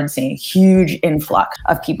started seeing a huge influx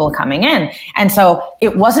of people coming in. And so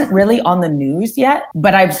it wasn't really on the news yet,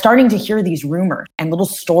 but I'm starting to hear these rumors and little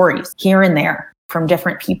stories here and there from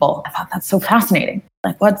different people. I thought that's so fascinating.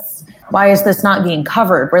 Like, why is this not being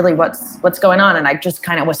covered? Really, what's going on? And I just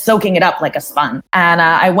kind of was soaking it up like a sponge. And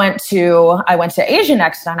I went to Asia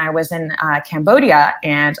next, and I was in Cambodia,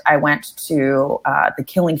 and I went to the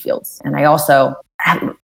Killing Fields. And I also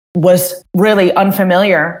was really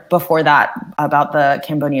unfamiliar before that about the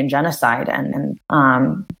Cambodian genocide, and in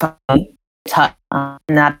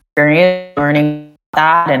that experience, learning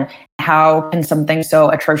that and how can something so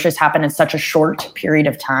atrocious happen in such a short period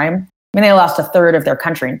of time. I mean, they lost a third of their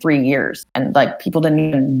country in 3 years, and like people didn't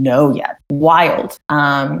even know yet. Wild.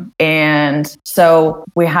 And so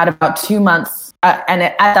we had about 2 months. And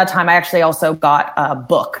at that time, I actually also got a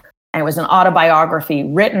book. And it was an autobiography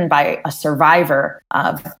written by a survivor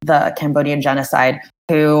of the Cambodian genocide,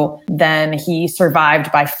 who then he survived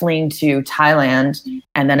by fleeing to Thailand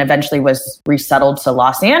and then eventually was resettled to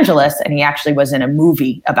Los Angeles. And he actually was in a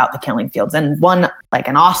movie about the Killing Fields and won like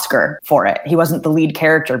an Oscar for it. He wasn't the lead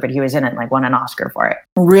character, but he was in it and like won an Oscar for it.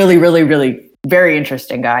 Really, really, really very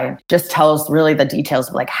interesting guy. Just tells really the details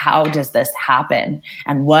of like, how does this happen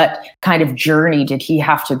and what kind of journey did he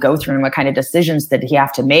have to go through and what kind of decisions did he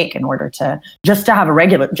have to make in order to just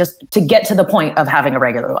to get to the point of having a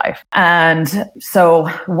regular life. And so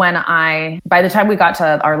by the time we got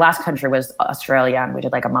to our last country was Australia, and we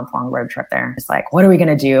did like a month-long road trip there. It's like, what are we going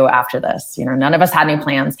to do after this? None of us had any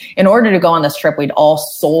plans. In order to go on this trip, we'd all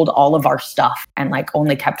sold all of our stuff and like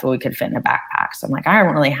only kept what we could fit in a backpack. So I'm like, I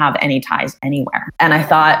don't really have any ties anywhere. And I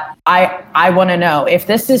thought, I want to know if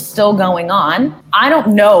this is still going on. I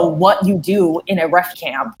don't know what you do in a ref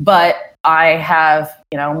camp, but I have,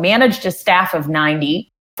 managed a staff of 90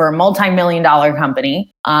 for a multi-million-dollar company.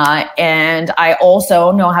 And I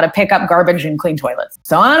also know how to pick up garbage and clean toilets.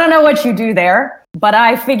 So I don't know what you do there, but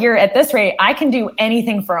I figure at this rate, I can do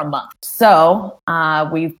anything for a month. So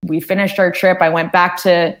we finished our trip. I went back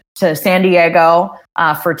to San Diego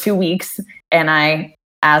for 2 weeks, and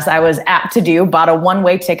as I was apt to do, bought a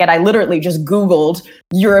one-way ticket. I literally just Googled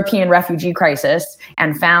European refugee crisis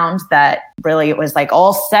and found that really it was like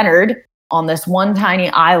all centered on this one tiny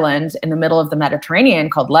island in the middle of the Mediterranean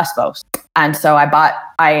called Lesbos. And so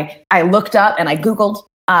I looked up and I Googled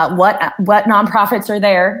what nonprofits are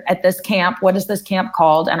there at this camp. What is this camp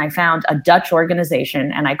called? And I found a Dutch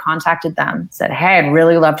organization, and I contacted them, said, hey, I'd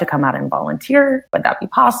really love to come out and volunteer. Would that be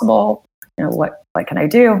possible? You know, what can I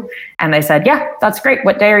do? And they said, yeah, that's great.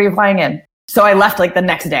 What day are you flying in? So I left like the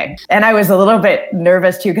next day, and I was a little bit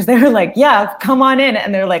nervous too, because they were like, yeah, come on in.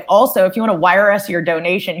 And they're like, also, if you want to wire us your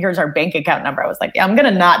donation, here's our bank account number. I was like, yeah, I'm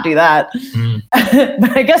going to not do that.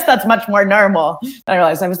 But I guess that's much more normal. I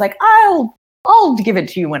realized I was like, I'll give it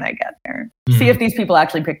to you when I get there. See if these people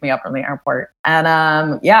actually pick me up from the airport. And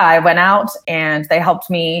I went out, and they helped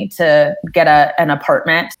me to get an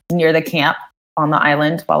apartment near the camp on the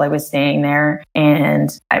island while I was staying there.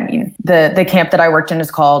 And I mean, the camp that I worked in is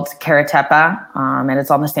called Karatepe, and it's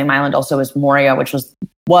on the same island also as Moria, which is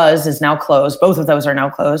now closed. Both of those are now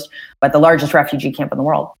closed, but the largest refugee camp in the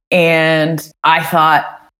world. And I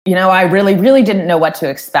thought, you know, I really, really didn't know what to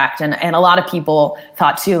expect. And a lot of people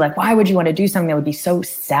thought too, like, why would you want to do something that would be so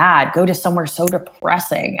sad? Go to somewhere so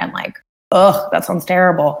depressing and like, ugh, that sounds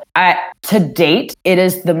terrible. To date, it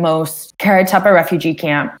is Karatepe refugee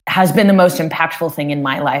camp has been the most impactful thing in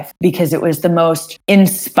my life, because it was the most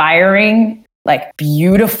inspiring, like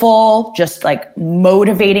beautiful, just like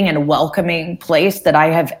motivating and welcoming place that I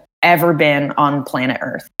have ever been on planet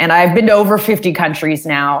Earth. And I've been to over 50 countries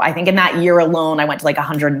now. I think in that year alone, I went to like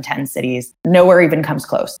 110 cities. Nowhere even comes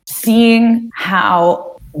close. Seeing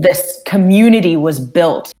how this community was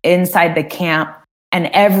built inside the camp, and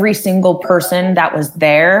every single person that was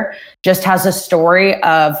there just has a story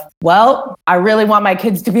of, well, I really want my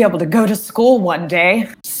kids to be able to go to school one day.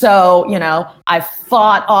 So, you know, I've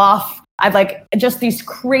like just these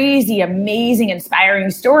crazy, amazing,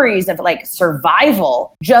 inspiring stories of like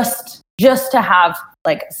survival just to have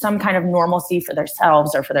like some kind of normalcy for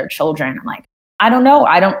themselves or for their children. I'm like, I don't know.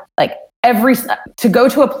 I don't like to go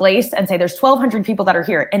to a place and say there's 1,200 people that are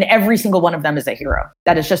here, and every single one of them is a hero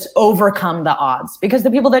that has just overcome the odds, because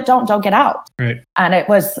the people that don't get out. Right. And I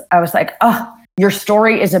was like, oh, your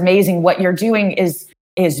story is amazing. What you're doing is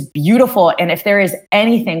beautiful. And if there is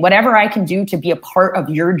anything, whatever I can do to be a part of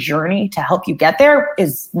your journey to help you get there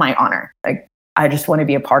is my honor. Like, I just want to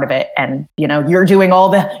be a part of it. And, you know, you're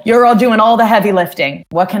all doing all the heavy lifting.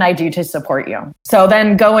 What can I do to support you? So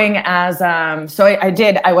then going I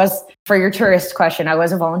was, for your tourist question, I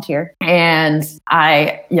was a volunteer, and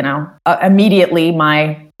I, you know, immediately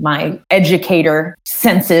my educator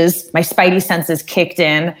senses, my spidey senses kicked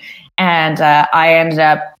in, and I ended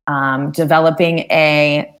up developing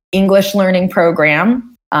a English learning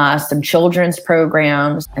program, some children's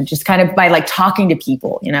programs, and just kind of by like talking to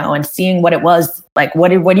people, you know, and seeing what it was like.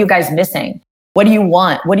 What are you guys missing? What do you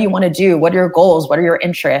want? What do you want to do? What are your goals? What are your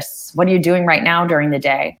interests? What are you doing right now during the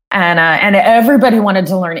day? And everybody wanted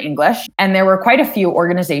to learn English. And there were quite a few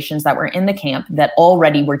organizations that were in the camp that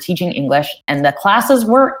already were teaching English, and the classes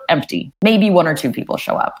were empty. Maybe 1 or 2 people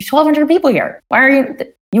show up. 1,200 people here. Why are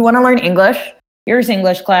you want to learn English? Here's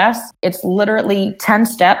English class. It's literally 10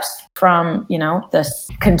 steps from, you know, this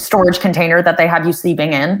storage container that they have you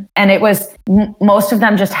sleeping in. And it was, most of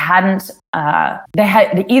them just hadn't, they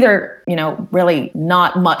had either, you know, really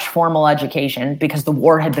not much formal education because the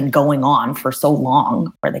war had been going on for so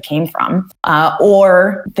long where they came from,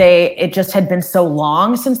 or it just had been so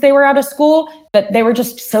long since they were out of school that they were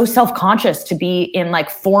just so self-conscious to be in like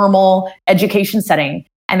formal education setting.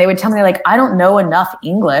 And they would tell me, like, I don't know enough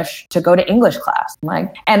English to go to English class.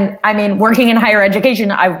 And I mean, working in higher education,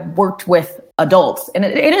 I've worked with adults, and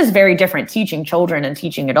it is very different teaching children and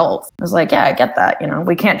teaching adults. I was like, yeah, I get that. You know,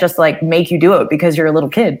 we can't just like make you do it because you're a little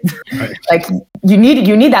kid. Right. Like you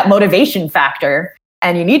need that motivation factor,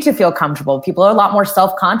 and you need to feel comfortable. People are a lot more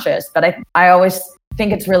self-conscious, but I always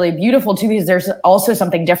think it's really beautiful too, because there's also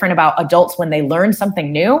something different about adults when they learn something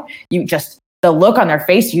new. The look on their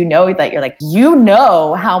face, you know that you're like, you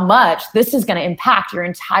know how much this is going to impact your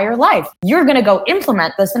entire life. You're going to go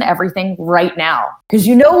implement this in everything right now because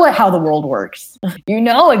you know how the world works. You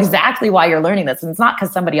know exactly why you're learning this. And it's not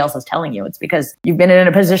because somebody else is telling you. It's because you've been in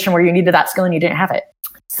a position where you needed that skill and you didn't have it.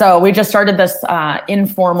 So we just started this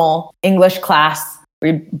informal English class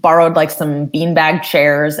We borrowed like some beanbag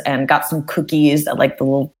chairs and got some cookies at like the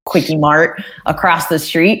little Quickie Mart across the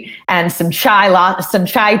street, and some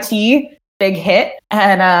chai tea, big hit.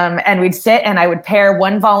 And we'd sit, and I would pair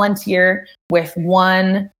one volunteer with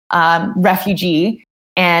one refugee.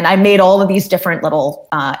 And I made all of these different little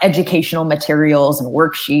educational materials and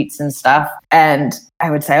worksheets and stuff. And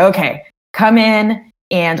I would say, okay, come in,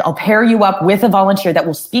 and I'll pair you up with a volunteer that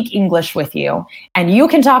will speak English with you. And you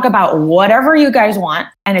can talk about whatever you guys want.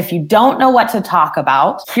 And if you don't know what to talk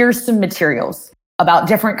about, here's some materials about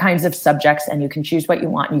different kinds of subjects, and you can choose what you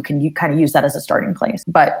want. You kind of use that as a starting place,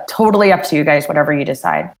 but totally up to you guys, whatever you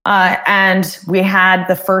decide. And we had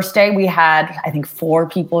the first day, we had, I think, 4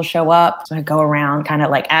 people show up. So I go around, kind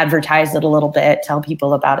of like advertise it a little bit, tell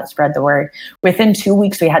people about it, spread the word. Within 2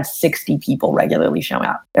 weeks, we had 60 people regularly showing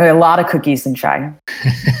up. There were a lot of cookies and chai.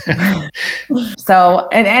 So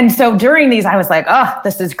during these, I was like, oh,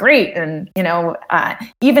 this is great. And,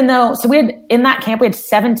 even though, so in that camp, we had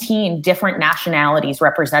 17 different nationalities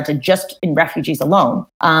represented just in refugees alone.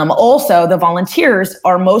 Also, the volunteers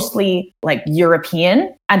are mostly like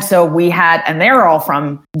European. And so and they're all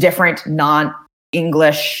from different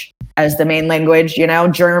non-English as the main language,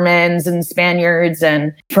 Germans and Spaniards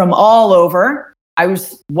and from all over. I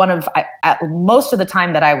was most of the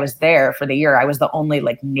time that I was there for the year, I was the only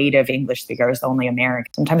like native English speaker. I was the only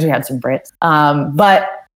American. Sometimes we had some Brits.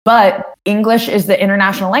 But English is the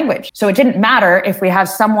international language. So it didn't matter if we have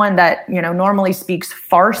someone that, normally speaks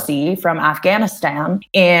Farsi from Afghanistan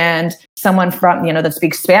and someone from, that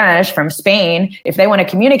speaks Spanish from Spain. If they want to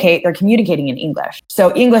communicate, they're communicating in English.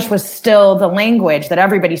 So English was still the language that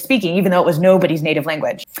everybody's speaking, even though it was nobody's native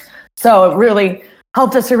language. So it really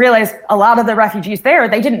helped us to realize a lot of the refugees there,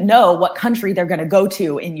 they didn't know what country they're going to go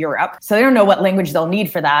to in Europe. So they don't know what language they'll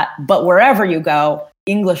need for that. But wherever you go,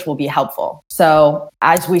 English will be helpful. So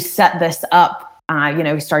as we set this up,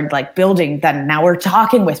 we started like building, then now we're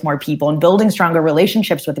talking with more people and building stronger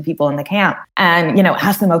relationships with the people in the camp and,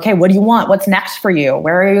 ask them, okay, what do you want? What's next for you?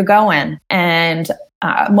 Where are you going? And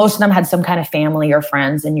most of them had some kind of family or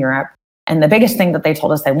friends in Europe. And the biggest thing that they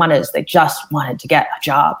told us they wanted is they just wanted to get a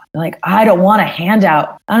job. They're like, I don't want a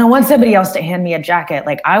handout. I don't want somebody else to hand me a jacket.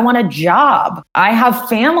 Like, I want a job. I have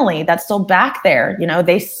family that's still back there.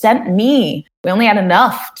 They sent me. We only had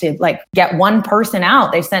enough to like get one person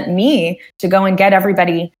out. They sent me to go and get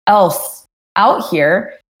everybody else out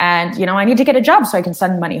here. And, I need to get a job so I can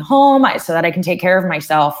send money home so that I can take care of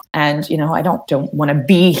myself. And, I don't want to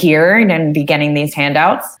be here and be getting these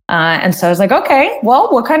handouts. And so I was like, okay,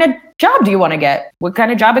 well, what kind of job do you want to get? What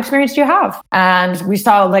kind of job experience do you have? And we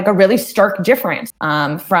saw like a really stark difference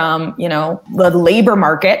from, the labor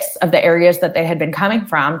markets of the areas that they had been coming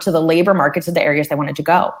from to the labor markets of the areas they wanted to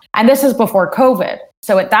go. And this is before COVID.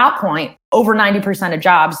 So at that point, over 90% of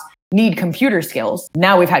jobs need computer skills.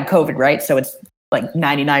 Now we've had COVID, right? So it's like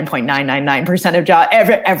 99.999% of job,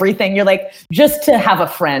 everything. You're like, just to have a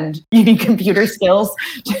friend, you need computer skills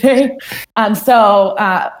today. And so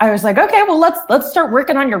I was like, okay, well, let's start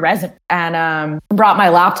working on your resume. And brought my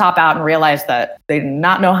laptop out and realized that they did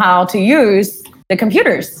not know how to use the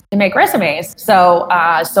computers to make resumes. So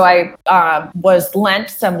I was lent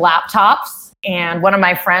some laptops. And one of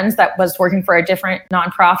my friends that was working for a different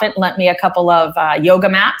nonprofit lent me a couple of yoga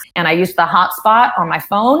mats. And I used the hotspot on my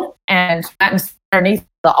phone and underneath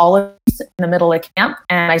the olives in the middle of camp.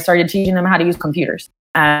 And I started teaching them how to use computers.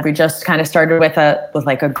 And we just kind of started with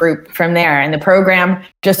a group from there. And the program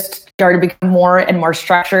just started to become more and more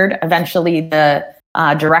structured. Eventually, the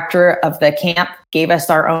director of the camp gave us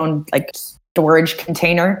our own storage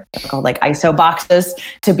container called ISO boxes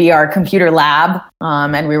to be our computer lab.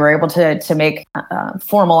 And we were able to make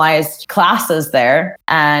formalized classes there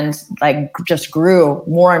and just grew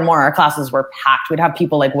more and more. Our classes were packed. We'd have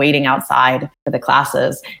people waiting outside for the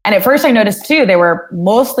classes. And at first I noticed too, they were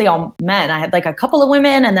mostly all men. I had a couple of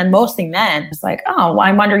women and then mostly men. It's oh, well,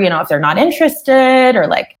 I wonder, if they're not interested or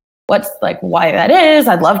what's why that is.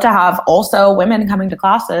 I'd love to have also women coming to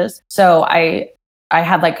classes. So I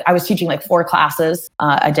was teaching 4 classes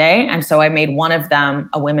a day. And so I made one of them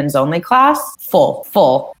a women's only class, full.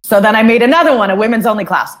 So then I made another one, a women's only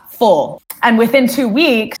class, full. And within 2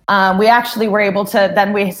 weeks, we actually were able to,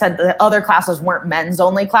 then we said the other classes weren't men's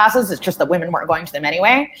only classes. It's just that women weren't going to them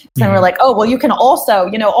anyway. So then we're like, oh, well, you can also,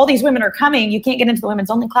 all these women are coming. You can't get into the women's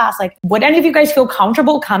only class. Would any of you guys feel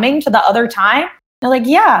comfortable coming to the other time? They're like,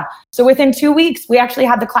 yeah. So within 2 weeks, we actually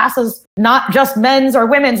had the classes, not just men's or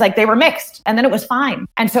women's, they were mixed. And then it was fine.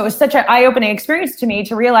 And so it was such an eye-opening experience to me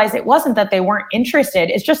to realize it wasn't that they weren't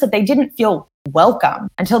interested. It's just that they didn't feel welcome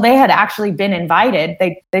until they had actually been invited.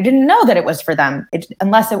 They didn't know that it was for them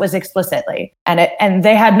unless it was explicitly, and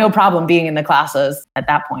they had no problem being in the classes at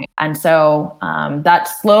that point. And so that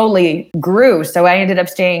slowly grew. So I ended up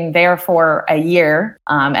staying there for a year,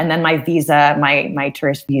 and then my visa, my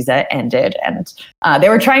tourist visa, ended, and they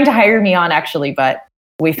were trying to hire me on actually, but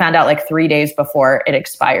we found out like 3 days before it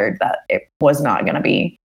expired that it was not going to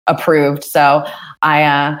be approved. So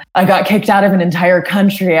I got kicked out of an entire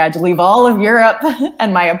country. I had to leave all of Europe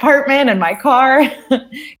and my apartment and my car,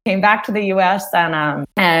 came back to the US,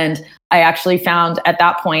 and I actually found at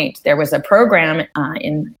that point there was a program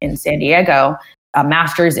in San Diego, a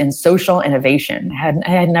master's in social innovation. I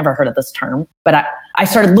had never heard of this term, but I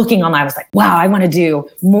started looking online. I was like, wow, I want to do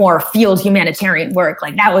more field humanitarian work.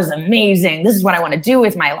 Like, that was amazing. This is what I want to do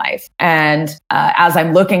with my life. And as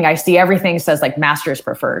I'm looking, I see everything says like master's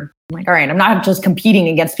preferred. I'm like, all right, I'm not just competing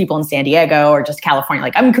against people in San Diego or just California.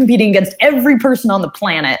 Like, I'm competing against every person on the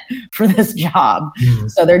planet for this job. Mm-hmm.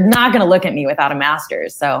 So they're not going to look at me without a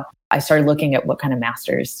master's. So I started looking at what kind of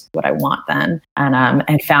masters would I want then,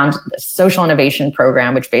 and found the social innovation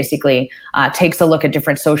program, which basically takes a look at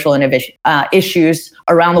different social innovation issues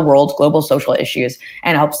around the world, global social issues,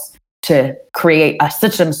 and helps to create a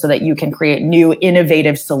system so that you can create new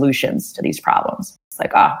innovative solutions to these problems. It's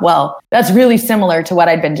like, well, that's really similar to what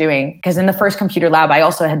I'd been doing, because in the first computer lab, I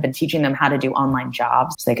also had been teaching them how to do online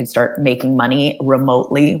jobs so they could start making money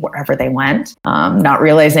remotely wherever they went, not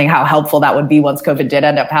realizing how helpful that would be once COVID did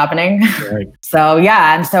end up happening. Right. So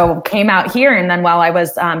yeah, and so came out here, and then while I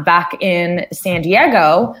was back in San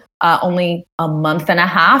Diego, only a month and a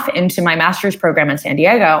half into my master's program in San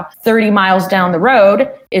Diego, 30 miles down the road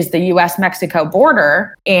is the US-Mexico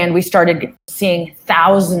border. And we started seeing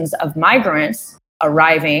thousands of migrants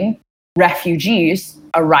arriving, refugees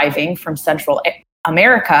arriving from Central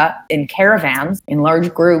America in caravans, in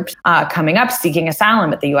large groups, coming up seeking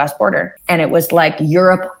asylum at the US border. And it was like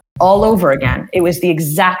Europe all over again. It was the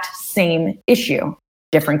exact same issue.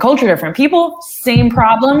 Different culture, different people, same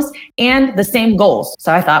problems, and the same goals.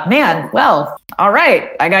 So I thought, man, well, all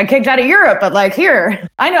right, I got kicked out of Europe, but like here,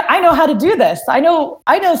 I know how to do this. I know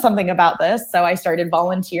something about this. So I started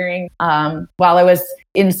volunteering while I was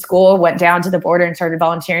in school, went down to the border and started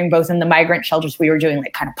volunteering both in the migrant shelters. We were doing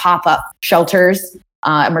like kind of pop-up shelters,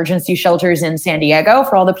 emergency shelters in San Diego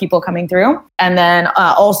for all the people coming through. And then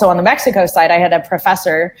also on the Mexico side, I had a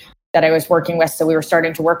professor that I was working with. So we were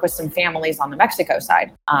starting to work with some families on the Mexico side.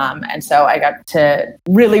 And so I got to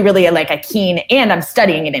really like a keen, and I'm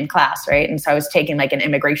studying it in class, right? And so I was taking like an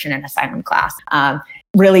immigration and asylum class.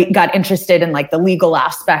 Really got interested in like the legal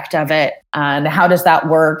aspect of it and how does that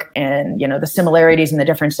work, and the similarities and the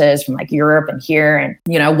differences from like Europe and here, and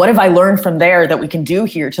what have I learned from there that we can do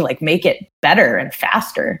here to like make it better and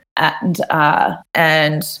faster. And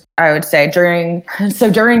I would say during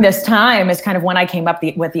this time is kind of when I came up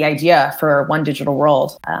with the idea for One Digital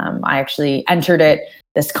World. I actually entered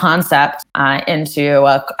this concept into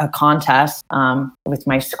a contest with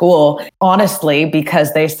my school, honestly,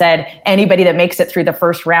 because they said anybody that makes it through the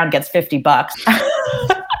first round gets $50.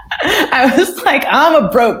 I was like, I'm a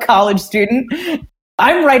broke college student.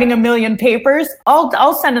 I'm writing 1 million papers.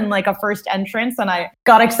 I'll send in like a first entrance, and I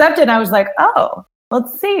got accepted. And I was like, oh,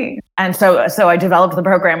 let's see. And so I developed the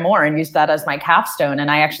program more and used that as my capstone.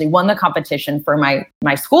 And I actually won the competition for my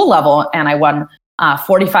school level, and I won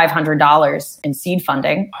 $4,500 in seed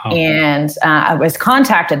funding. Oh. And I was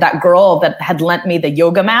contacted, that girl that had lent me the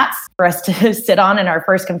yoga mats for us to sit on in our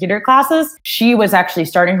first computer classes. She was actually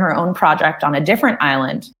starting her own project on a different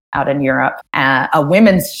island out in Europe, a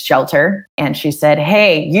women's shelter. And she said,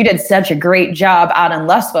 hey, you did such a great job out in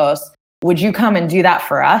Lesbos. Would you come and do that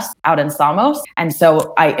for us out in Samos? And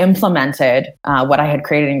so I implemented what I had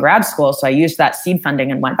created in grad school. So I used that seed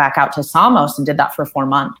funding and went back out to Samos and did that for 4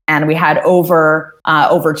 months. And we had over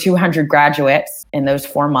 200 graduates in those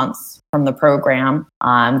 4 months from the program.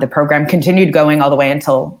 The program continued going all the way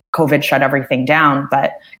until COVID shut everything down,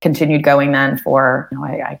 but continued going then for,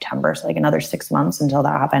 I timber, so like another 6 months until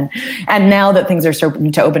that happened. And now that things are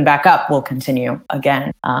starting to open back up, we'll continue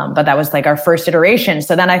again. But that was like our first iteration.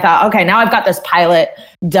 So then I thought, okay, now I've got this pilot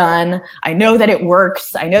done. I know that it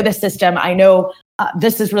works. I know the system. I know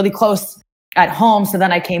this is really close at home. So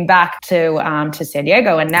then I came back to San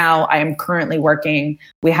Diego, and now I am currently working.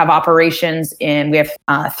 We have operations we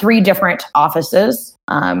have 3 different offices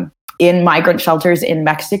in migrant shelters in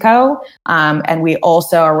Mexico. And we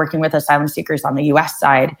also are working with asylum seekers on the US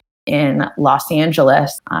side in Los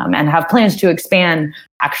Angeles, and have plans to expand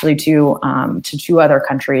actually to 2 other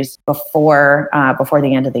countries before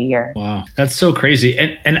the end of the year. Wow, that's so crazy.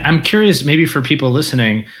 And I'm curious, maybe for people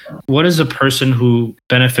listening, what is a person who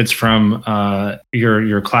benefits from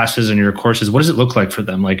your classes and your courses? What does it look like for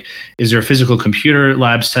them? Like, is there a physical computer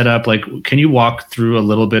lab set up? Like, can you walk through a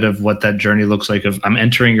little bit of what that journey looks like of I'm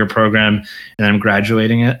entering your program and I'm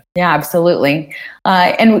graduating it? Yeah, absolutely.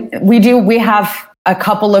 And we have a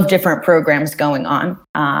couple of different programs going on.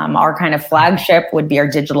 Our kind of flagship would be our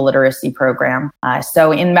digital literacy program.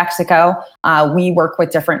 So in Mexico, we work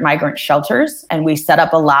with different migrant shelters and we set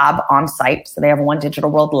up a lab on site. So they have one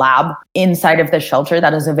Digital World lab inside of the shelter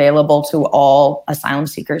that is available to all asylum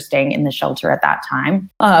seekers staying in the shelter at that time.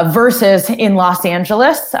 Versus in Los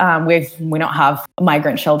Angeles, we don't have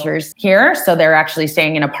migrant shelters here. So they're actually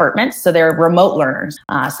staying in apartments. So they're remote learners.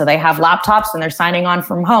 So they have laptops and they're signing on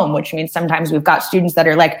from home, which means sometimes we've got students that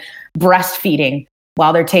are like breastfeeding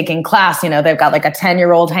while they're taking class. They've got like a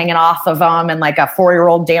 10-year-old hanging off of them and like a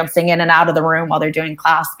 4-year-old dancing in and out of the room while they're doing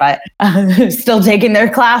class, but still taking their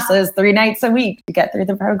classes 3 nights a week to get through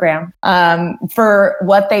the program. For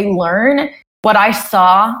what they learn, what I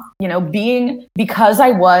saw, because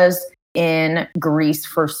I was in Greece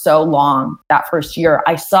for so long, that first year,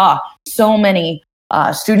 I saw so many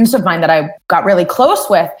students of mine that I got really close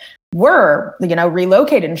with were,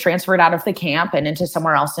 relocated and transferred out of the camp and into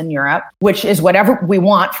somewhere else in Europe, which is whatever we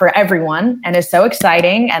want for everyone and is so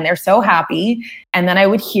exciting and they're so happy. And then I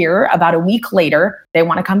would hear about a week later, they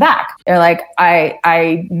want to come back. They're like,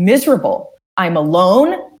 I'm miserable. I'm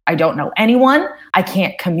alone. I don't know anyone. I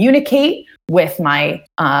can't communicate with my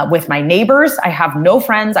neighbors. I have no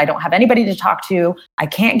friends. I don't have anybody to talk to. I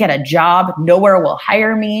can't get a job. Nowhere will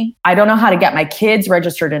hire me. I don't know how to get my kids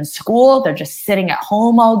registered in school. They're just sitting at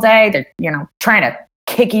home all day. They're, trying to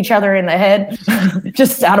kick each other in the head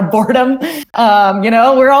just out of boredom.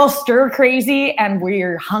 We're all stir crazy and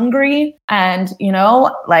we're hungry. And, I don't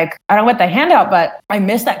know what the handout, but I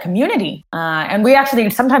miss that community. And we actually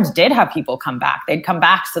sometimes did have people come back. They'd come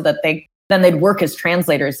back so that then they'd work as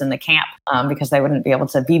translators in the camp because they wouldn't be able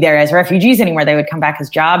to be there as refugees anymore. They would come back as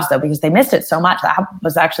jobs though, because they missed it so much. That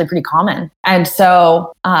was actually pretty common. And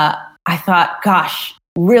so I thought, gosh,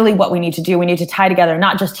 really what we need to do, we need to tie together,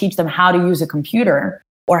 not just teach them how to use a computer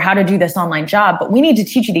or how to do this online job, but we need to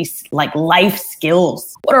teach you these like life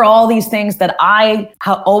skills. What are all these things that I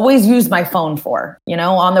always use my phone for,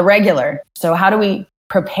 on the regular? So how do we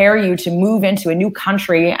prepare you to move into a new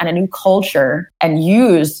country and a new culture and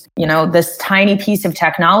use, this tiny piece of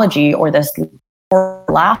technology or this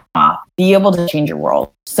laptop, be able to change your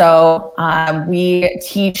world. So we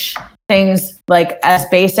teach things like as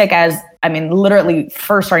basic as, literally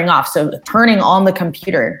first starting off. So turning on the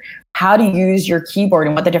computer, how to use your keyboard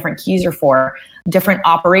and what the different keys are for, different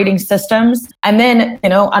operating systems. And then,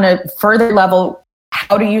 on a further level,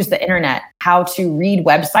 how to use the internet, how to read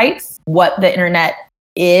websites, what the internet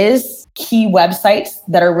is, key websites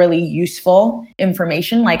that are really useful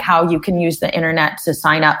information, like how you can use the internet to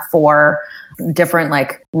sign up for different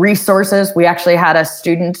like resources. We actually had a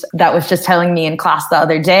student that was just telling me in class the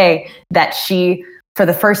other day that she, for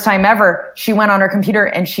the first time ever, she went on her computer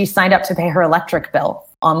and she signed up to pay her electric bill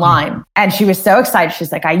online. And she was so excited.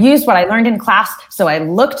 She's like, I used what I learned in class. So I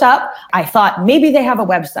looked up, I thought maybe they have a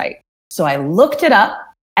website. So I looked it up.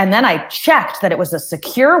 And then I checked that it was a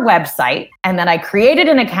secure website. And then I created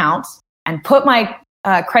an account and put my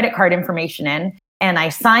credit card information in. And I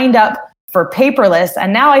signed up for paperless.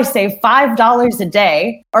 And now I save $5 a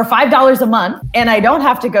day or $5 a month. And I don't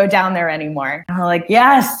have to go down there anymore. And I'm like,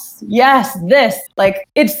 yes, this. Like,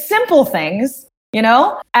 it's simple things,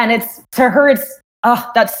 and it's, to her, it's,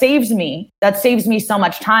 that saves me so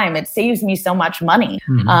much time. It saves me so much money.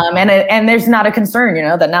 Mm-hmm. And there's not a concern,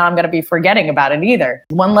 that now I'm going to be forgetting about it either.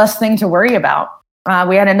 One less thing to worry about.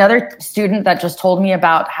 We had another student that just told me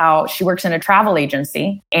about how she works in a travel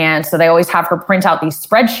agency. And so they always have her print out these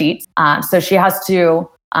spreadsheets. So she has to,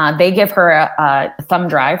 they give her a thumb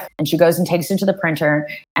drive and she goes and takes it to the printer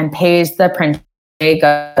and pays the printer. They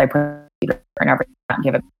go, they print and everything,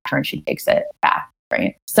 give it back to her and she takes it back.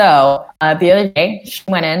 Right. So the other day she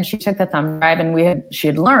went in, she took the thumb drive and she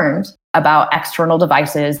had learned about external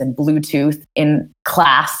devices and Bluetooth in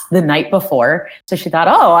class the night before. So she thought,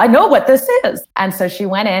 oh, I know what this is. And so she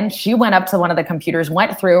went in, she went up to one of the computers,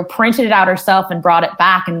 went through, printed it out herself and brought it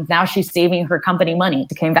back. And now she's saving her company money.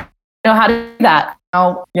 She came back. Know how to do that.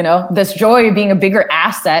 This joy being a bigger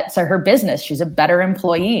asset to her business. She's a better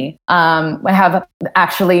employee. I have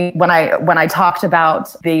actually, when I talked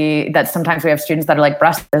about that sometimes we have students that are like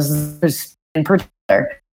breastfeeders in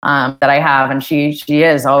particular, that I have, and she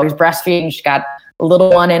is always breastfeeding. She's got a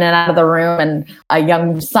little one in and out of the room, and a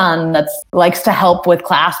young son that likes to help with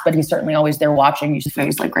class, but he's certainly always there watching. You should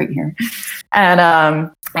face like right here.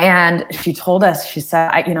 And she told us, she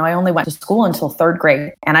said, I only went to school until third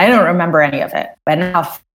grade, and I don't remember any of it, but now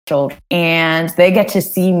children, and they get to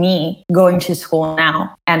see me going to school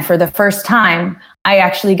now. And for the first time, I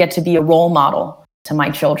actually get to be a role model to my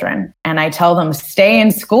children. And I tell them, stay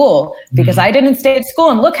in school, because I didn't stay at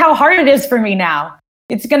school. And look how hard it is for me now.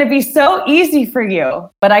 It's going to be so easy for you,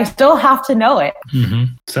 but I still have to know it.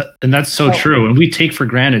 And that's so true. And we take for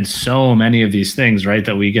granted so many of these things, right?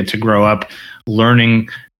 That we get to grow up learning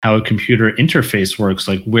how a computer interface works,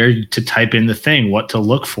 like where to type in the thing, what to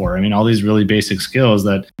look for. I mean, all these really basic skills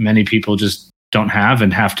that many people just don't have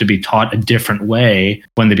and have to be taught a different way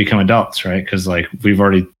when they become adults, right? Because like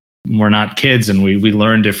we're not kids and we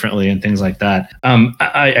learn differently and things like that.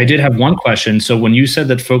 I did have one question. So when you said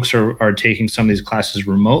that folks are taking some of these classes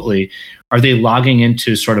remotely, are they logging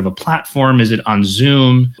into sort of a platform? Is it on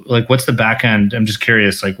Zoom? Like what's the back end? I'm just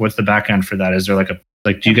curious, like what's the back end for that? Is there do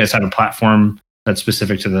you guys have a platform that's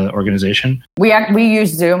specific to the organization? We use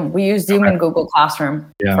Zoom. We use Zoom and Google Classroom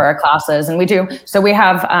for our classes. And we do. So we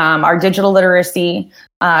have our digital literacy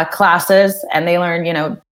classes, and they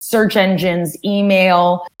learn, search engines,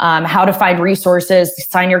 email, how to find resources,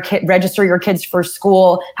 register your kids for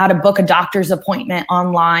school, how to book a doctor's appointment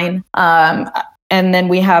online. And then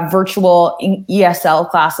we have virtual ESL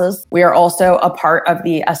classes. We are also a part of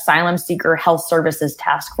the Asylum Seeker Health Services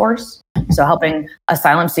Task Force, so helping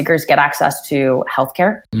asylum seekers get access to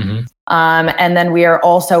healthcare. And then we are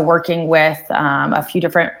also working with a few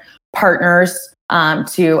different partners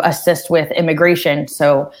to assist with immigration.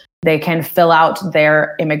 So they can fill out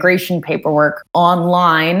their immigration paperwork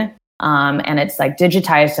online, and it's like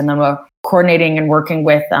digitized, and then we're coordinating and working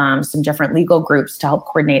with some different legal groups to help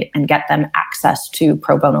coordinate and get them access to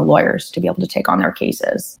pro bono lawyers to be able to take on their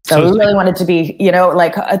cases. So we really wanted to be,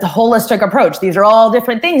 like a holistic approach. These are all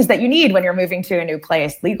different things that you need when you're moving to a new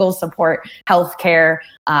place: legal support, healthcare,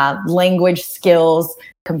 language skills,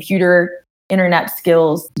 internet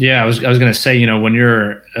skills. Yeah, I was going to say,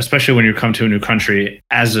 especially when you come to a new country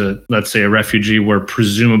as let's say a refugee, where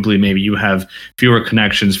presumably maybe you have fewer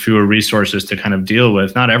connections, fewer resources to kind of deal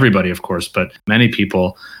with. Not everybody, of course, but many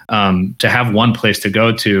people, to have one place to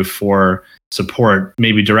go to for support,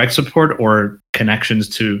 maybe direct support or connections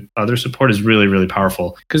to other support, is really, really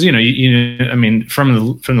powerful. Because, I mean,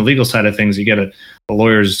 from the legal side of things, you get a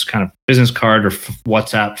lawyer's kind of business card or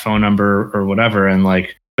WhatsApp phone number or whatever. And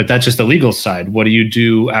but that's just the legal side. What do you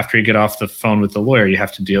do after you get off the phone with the lawyer? You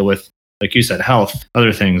have to deal with, like you said, health,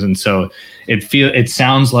 other things. And so it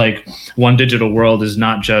sounds like One Digital World is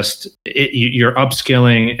not just you're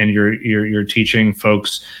upskilling and you're teaching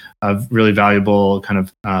folks really valuable kind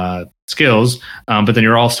of skills, but then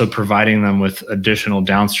you're also providing them with additional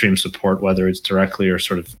downstream support, whether it's directly or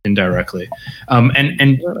sort of indirectly.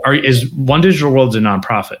 Is One Digital World a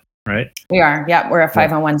nonprofit, right? We are. Yeah, we're a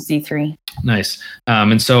 501c3. Nice.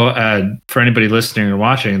 And so for anybody listening or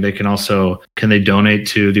watching, can they donate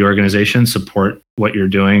to the organization, support what you're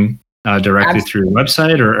doing directly through your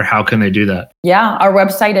website, or how can they do that? Yeah, our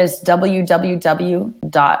website is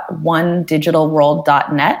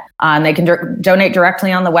www.onedigitalworld.net. And they can donate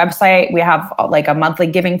directly on the website. We have like a monthly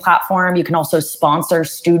giving platform. You can also sponsor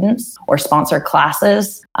students or sponsor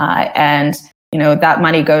classes. And that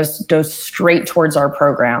money goes straight towards our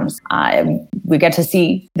programs. We get to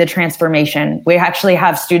see the transformation. We actually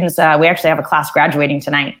have students. We actually have a class graduating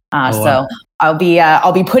tonight. So I'll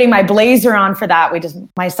be putting my blazer on for that.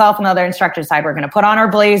 Myself and the other instructors side, we're going to put on our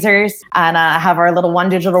blazers and have our little One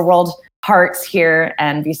Digital World hearts here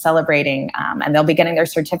and be celebrating. And they'll be getting their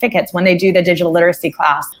certificates when they do the digital literacy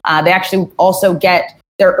class. They actually also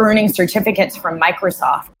they're earning certificates from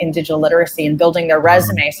Microsoft in digital literacy and building their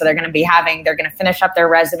resume. So they're going to finish up their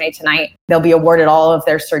resume tonight. They'll be awarded all of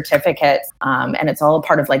their certificates. And it's all a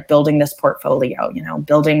part of like building this portfolio,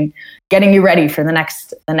 getting you ready for the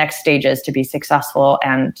next stages to be successful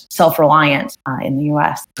and self-reliant in the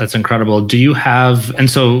US. That's incredible.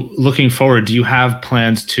 So looking forward, do you have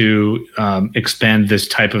plans to expand this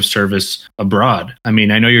type of service abroad? I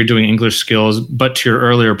mean, I know you're doing English skills, but to your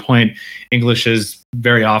earlier point, English is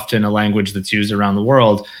very often a language that's used around the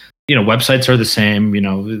world. Websites are the same.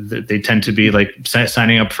 They tend to be like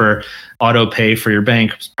signing up for auto pay for your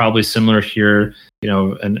bank. It's probably similar here,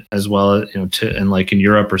 and as well, like in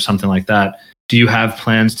Europe or something like that. Do you have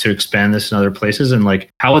plans to expand this in other places? And like,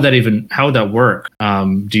 how would that work?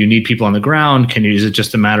 Do you need people on the ground? Is it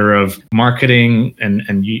just a matter of marketing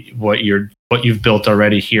and what you've built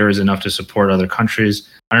already here is enough to support other countries?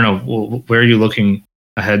 I don't know. Where are you looking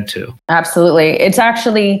ahead to? Absolutely. It's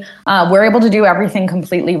actually, we're able to do everything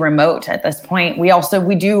completely remote at this point. We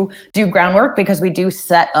do groundwork because we do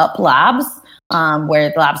set up labs where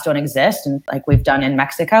the labs don't exist, and like we've done in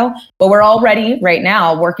Mexico. But we're already right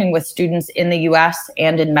now working with students in the US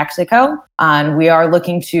and in Mexico. And we are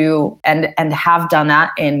looking to, and have done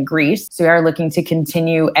that in Greece. So we are looking to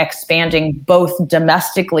continue expanding both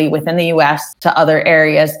domestically within the US to other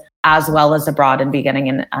areas, as well as abroad, and be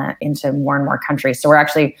getting into more and more countries. So we're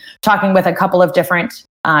actually talking with a couple of different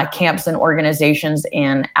camps and organizations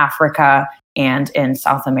in Africa and in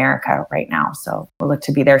South America right now. So we'll look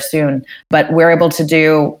to be there soon. But we're able to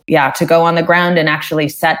to go on the ground and actually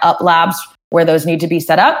set up labs where those need to be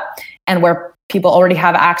set up, and where people already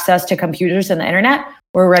have access to computers and the internet.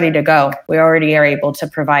 We're ready to go. We already are able to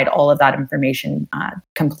provide all of that information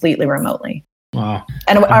completely remotely. Wow.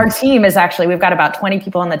 And our team is actually, we've got about 20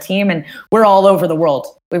 people on the team, and we're all over the world.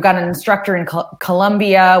 We've got an instructor in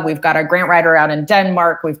Colombia. We've got a grant writer out in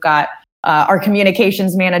Denmark. We've got our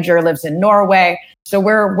communications manager lives in Norway. So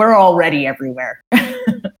we're already everywhere.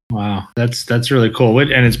 Wow, that's really cool.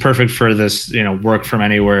 And it's perfect for this, work from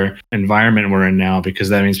anywhere environment we're in now, because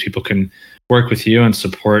that means people can work with you and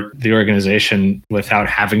support the organization without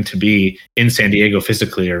having to be in San Diego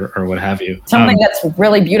physically or what have you. Something that's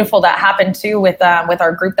really beautiful that happened too with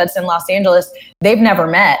our group that's in Los Angeles. They've never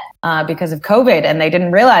met because of COVID, and they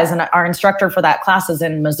didn't realize. And our instructor for that class is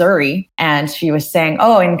in Missouri, and she was saying,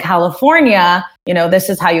 "Oh, in California, this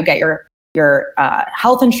is how you get your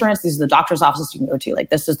health insurance. These are the doctor's offices you can go to. Like,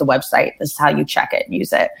 this is the website. This is how you check it and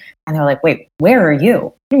use it." And they're like, "Wait, where are you?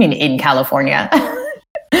 What do you mean in California?"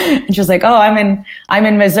 And she was like, "Oh, I'm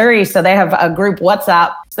in Missouri." So they have a group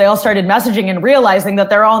WhatsApp. So they all started messaging and realizing that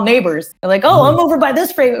they're all neighbors. They're like, "Oh, I'm over by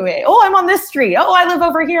this freeway. Oh, I'm on this street. Oh, I live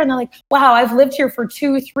over here." And they're like, "Wow, I've lived here for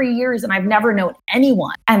 2-3 years and I've never known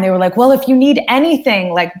anyone." And they were like, "Well, if you need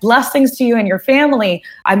anything, like, blessings to you and your family,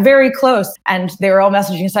 I'm very close." And they were all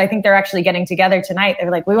messaging. So I think they're actually getting together tonight.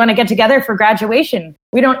 They're like, "We want to get together for graduation.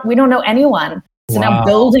 We don't know anyone." So now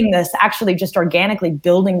building this, actually just organically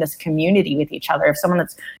building this community with each other. If someone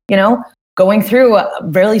that's, going through a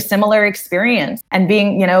really similar experience, and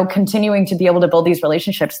being, continuing to be able to build these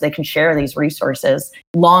relationships so they can share these resources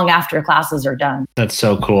long after classes are done. That's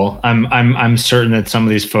so cool. I'm certain that some of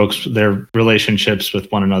these folks, their relationships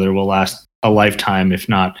with one another will last a lifetime, if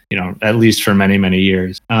not, at least for many, many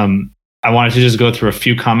years. I wanted to just go through a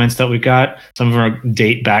few comments that we got. Some of them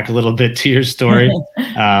date back a little bit to your story.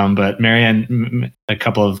 But Marianne, a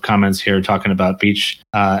couple of comments here talking about beach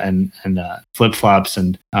and flip-flops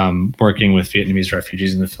and working with Vietnamese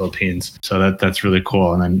refugees in the Philippines. So that's really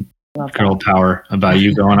cool. And then girl power about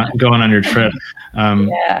you going on your trip.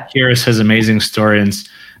 Kira says, "Amazing story, and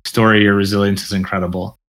your resilience is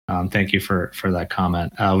incredible." Thank you for that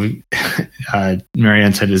comment.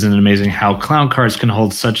 Marianne said, "Isn't it amazing how clown cars can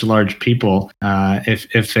hold such large people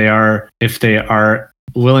if they are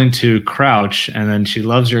willing to crouch?" And then she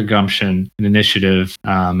loves your gumption and initiative,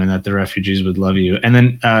 and that the refugees would love you. And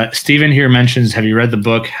then Stephen here mentions, "Have you read the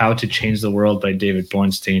book How to Change the World by David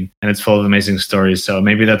Bornstein?" And it's full of amazing stories. So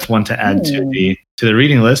maybe that's one to add to the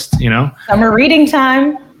reading list. Summer reading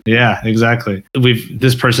time. Yeah, exactly.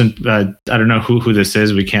 This person, I don't know who this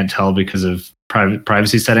is. We can't tell because of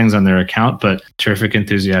privacy settings on their account, but terrific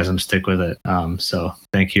enthusiasm. Stick with it. So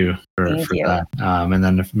thank you for that. And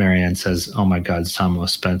then Marianne says, "Oh my God, Samo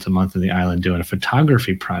spent a month on the island doing a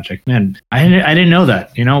photography project." Man, I didn't know that.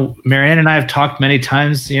 Marianne and I have talked many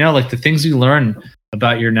times, like the things you learn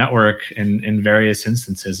about your network in various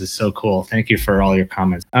instances is so cool. Thank you for all your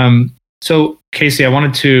comments. So Casey, I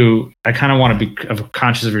kind of want to be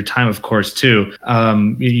conscious of your time, of course, too.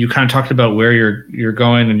 You kind of talked about where you're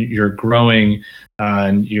going and you're growing,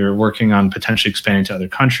 and you're working on potentially expanding to other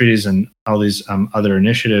countries and all these other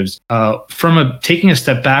initiatives. From taking a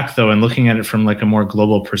step back, though, and looking at it from like a more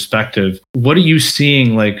global perspective, what are you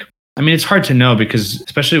seeing? It's hard to know, because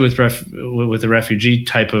especially with the refugee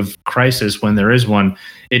type of crisis, when there is one,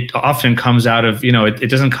 it often comes out of, it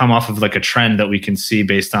doesn't come off of like a trend that we can see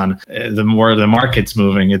based on the more the market's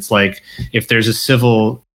moving. It's like if there's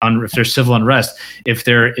civil unrest, if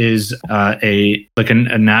there is a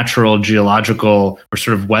natural geological or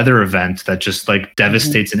sort of weather event that just like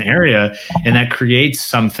devastates an area, and that creates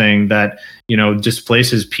something that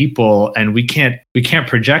displaces people, and we can't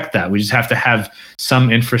project that. We just have to have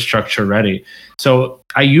some infrastructure ready. So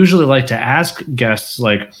I usually like to ask guests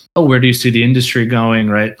like, "Oh, where do you see the industry going?"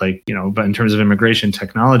 Right? But in terms of immigration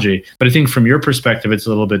technology. But I think from your perspective, it's a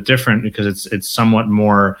little bit different because it's somewhat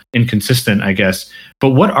more inconsistent, I guess. But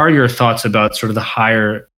what are your thoughts about sort of the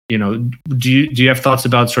higher do you have thoughts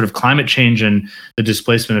about sort of climate change and the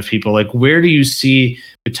displacement of people? Like, where do you see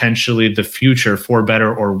potentially the future, for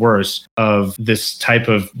better or worse, of this type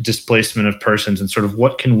of displacement of persons, and sort of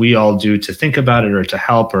what can we all do to think about it or to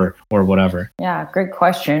help or whatever? Yeah, great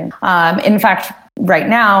question. In fact, right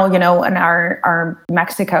now, in our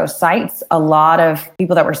Mexico sites, a lot of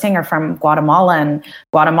people that we're seeing are from Guatemala, and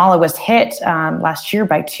Guatemala was hit last year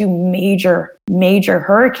by two major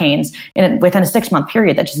hurricanes within a 6-month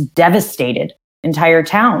period that just devastated entire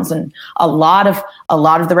towns. And a lot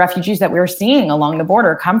of the refugees that we're seeing along the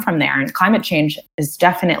border come from there. And climate change is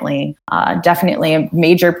definitely a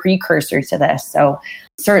major precursor to this. So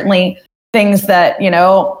certainly things that,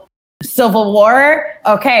 civil war,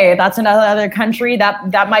 okay, that's another country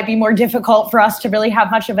that might be more difficult for us to really have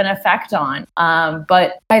much of an effect on.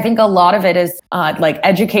 But I think a lot of it is like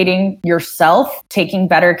educating yourself, taking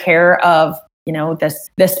better care of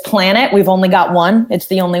this planet. We've only got one. It's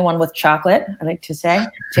the only one with chocolate, I like to say.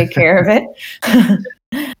 Take care of it.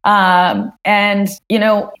 And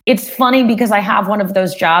it's funny because I have one of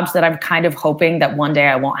those jobs that I'm kind of hoping that one day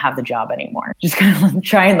I won't have the job anymore. Just kind of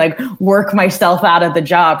try and work myself out of the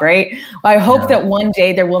job, right? I hope that one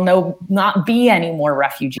day there will not be any more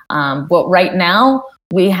refugees. But right now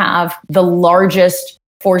we have the largest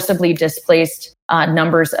forcibly displaced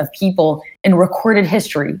numbers of people in recorded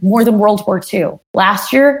history, more than World War II.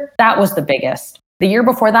 Last year, that was the biggest. The year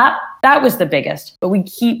before that, that was the biggest. But we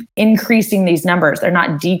keep increasing these numbers. They're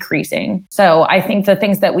not decreasing. So I think the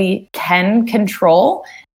things that we can control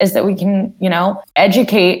is that we can,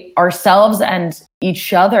 educate ourselves and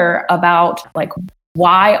each other about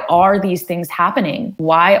why are these things happening?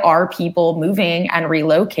 Why are people moving and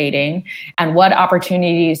relocating? And what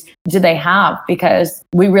opportunities do they have? Because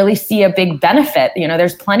we really see a big benefit.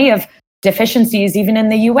 There's plenty of deficiencies even in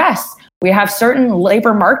the US. We have certain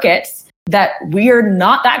labor markets that we are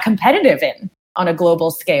not that competitive in on a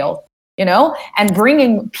global scale, and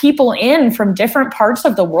bringing people in from different parts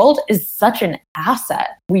of the world is such an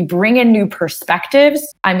asset. We bring in new perspectives.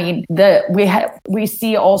 I mean, we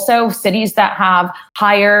see also cities that have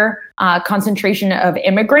higher concentration of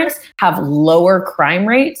immigrants have lower crime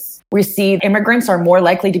rates. We see immigrants are more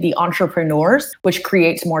likely to be entrepreneurs, which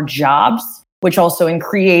creates more jobs, which also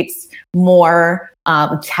creates more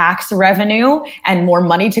tax revenue and more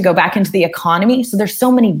money to go back into the economy. So there's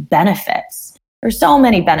so many benefits. There's so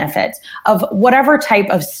many benefits of whatever type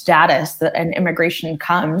of status that an immigration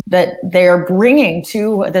comes that they're bringing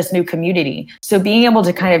to this new community. So being able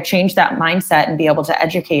to kind of change that mindset and be able to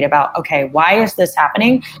educate about, okay, why is this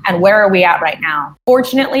happening and where are we at right now?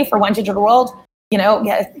 Fortunately for One Digital World,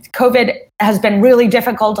 COVID has been really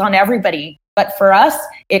difficult on everybody. But for us,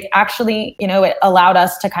 it actually, it allowed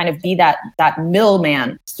us to kind of be that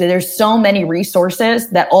middleman. So there's so many resources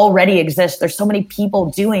that already exist. There's so many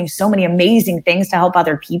people doing so many amazing things to help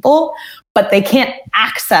other people, but they can't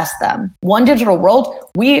access them. One Digital World,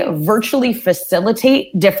 we virtually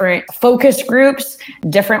facilitate different focus groups,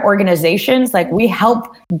 different organizations. We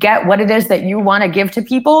help get what it is that you want to give to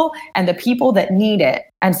people and the people that need it.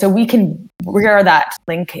 And so we are that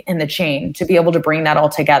link in the chain to be able to bring that all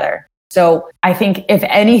together. So I think if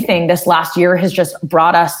anything, this last year has just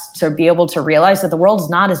brought us to be able to realize that the world is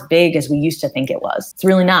not as big as we used to think it was. It's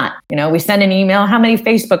really not. We send an email. How many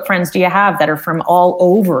Facebook friends do you have that are from all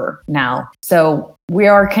over now? So we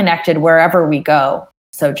are connected wherever we go.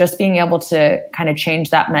 So just being able to kind of change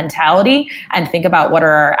that mentality and think about what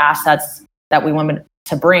are our assets that we want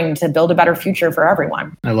to bring to build a better future for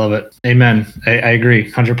everyone. I love it. Amen. I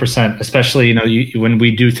agree 100%, especially, when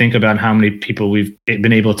we do think about how many people we've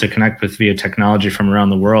been able to connect with via technology from around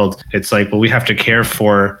the world, it's we have to care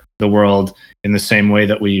for the world in the same way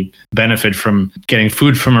that we benefit from getting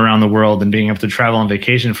food from around the world and being able to travel on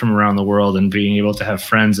vacation from around the world and being able to have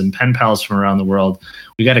friends and pen pals from around the world.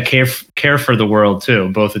 We got to care for the world too,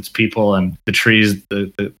 both its people and the trees,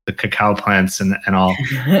 the cacao plants and all.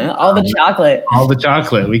 All the chocolate. All the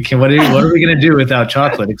chocolate. We can. What are we going to do without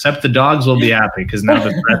chocolate? Except the dogs will be happy because now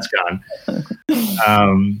the threat's gone.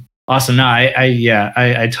 Awesome. No,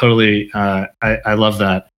 I totally I love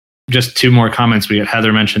that. Just two more comments.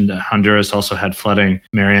 Heather mentioned Honduras also had flooding.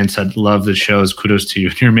 Marianne said, love the shows. Kudos to you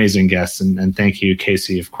and your amazing guests. And thank you,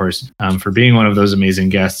 Casey, of course, for being one of those amazing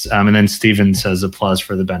guests. And then Stephen says, applause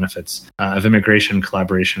for the benefits of immigration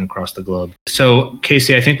collaboration across the globe. So,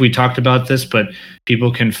 Casey, I think we talked about this, but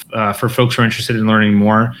people can, for folks who are interested in learning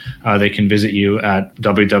more, they can visit you at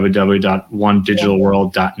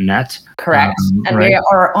www.onedigitalworld.net. Correct. And right? We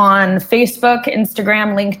are on Facebook,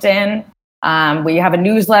 Instagram, LinkedIn. We have a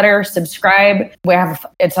newsletter, subscribe.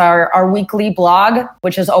 It's our weekly blog,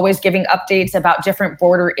 which is always giving updates about different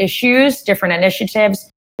border issues, different initiatives.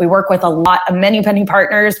 We work with many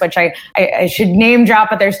partners, which I should name drop,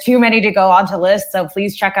 but there's too many to go on to list. So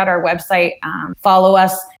please check out our website, follow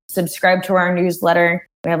us, subscribe to our newsletter.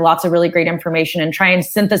 We have lots of really great information and try and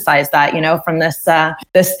synthesize that, from this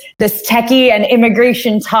techie and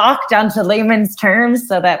immigration talk down to layman's terms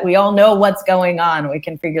so that we all know what's going on. We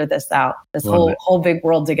can figure this out, this whole big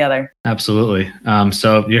world together. Absolutely.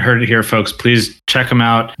 So you heard it here, folks. Please check them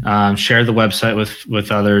out. Share the website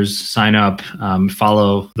with others. Sign up.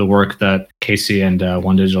 Follow the work that Casey and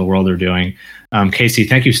One Digital World are doing. Casey,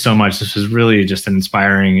 thank you so much. This was really just an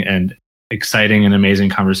inspiring and exciting and amazing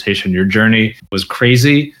conversation. Your journey was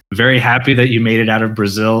crazy. Very happy that you made it out of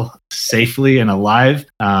Brazil safely and alive,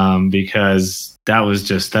 because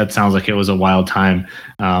that sounds like it was a wild time.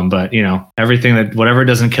 But whatever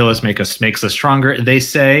doesn't kill us makes us stronger, they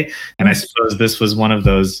say. And I suppose this was one of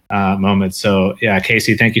those moments. So yeah,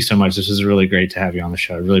 Casey, thank you so much. This was really great to have you on the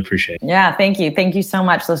show. I really appreciate it. Yeah, thank you. Thank you so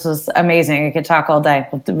much. This was amazing. I could talk all day.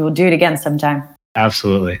 We'll do it again sometime.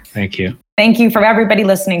 Absolutely. Thank you. Thank you for everybody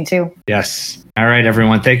listening too. Yes. All right,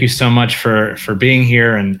 everyone. Thank you so much for being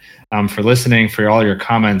here and for listening, for all your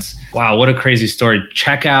comments. Wow, what a crazy story.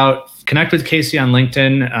 Connect with Casey on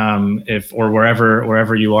LinkedIn, or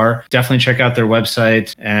wherever you are. Definitely check out their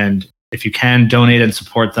website, and if you can, donate and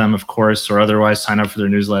support them, of course, or otherwise sign up for their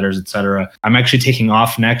newsletters, etc. I'm actually taking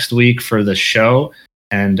off next week for the show.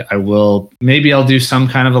 And I'll do some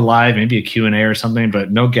kind of a live, maybe a Q&A or something,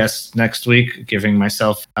 but no guests next week, giving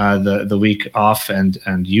myself the week off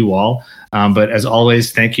and you all. But as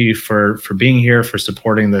always, thank you for being here, for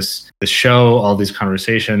supporting this show, all these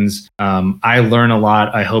conversations. I learn a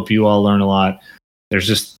lot. I hope you all learn a lot. There's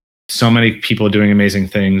just so many people doing amazing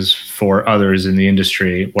things for others in the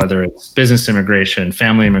industry, whether it's business immigration,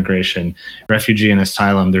 family immigration, refugee and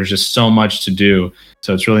asylum. There's just so much to do.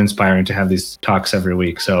 So it's really inspiring to have these talks every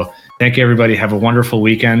week. So thank you, everybody. Have a wonderful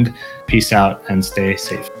weekend. Peace out and stay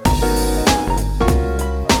safe.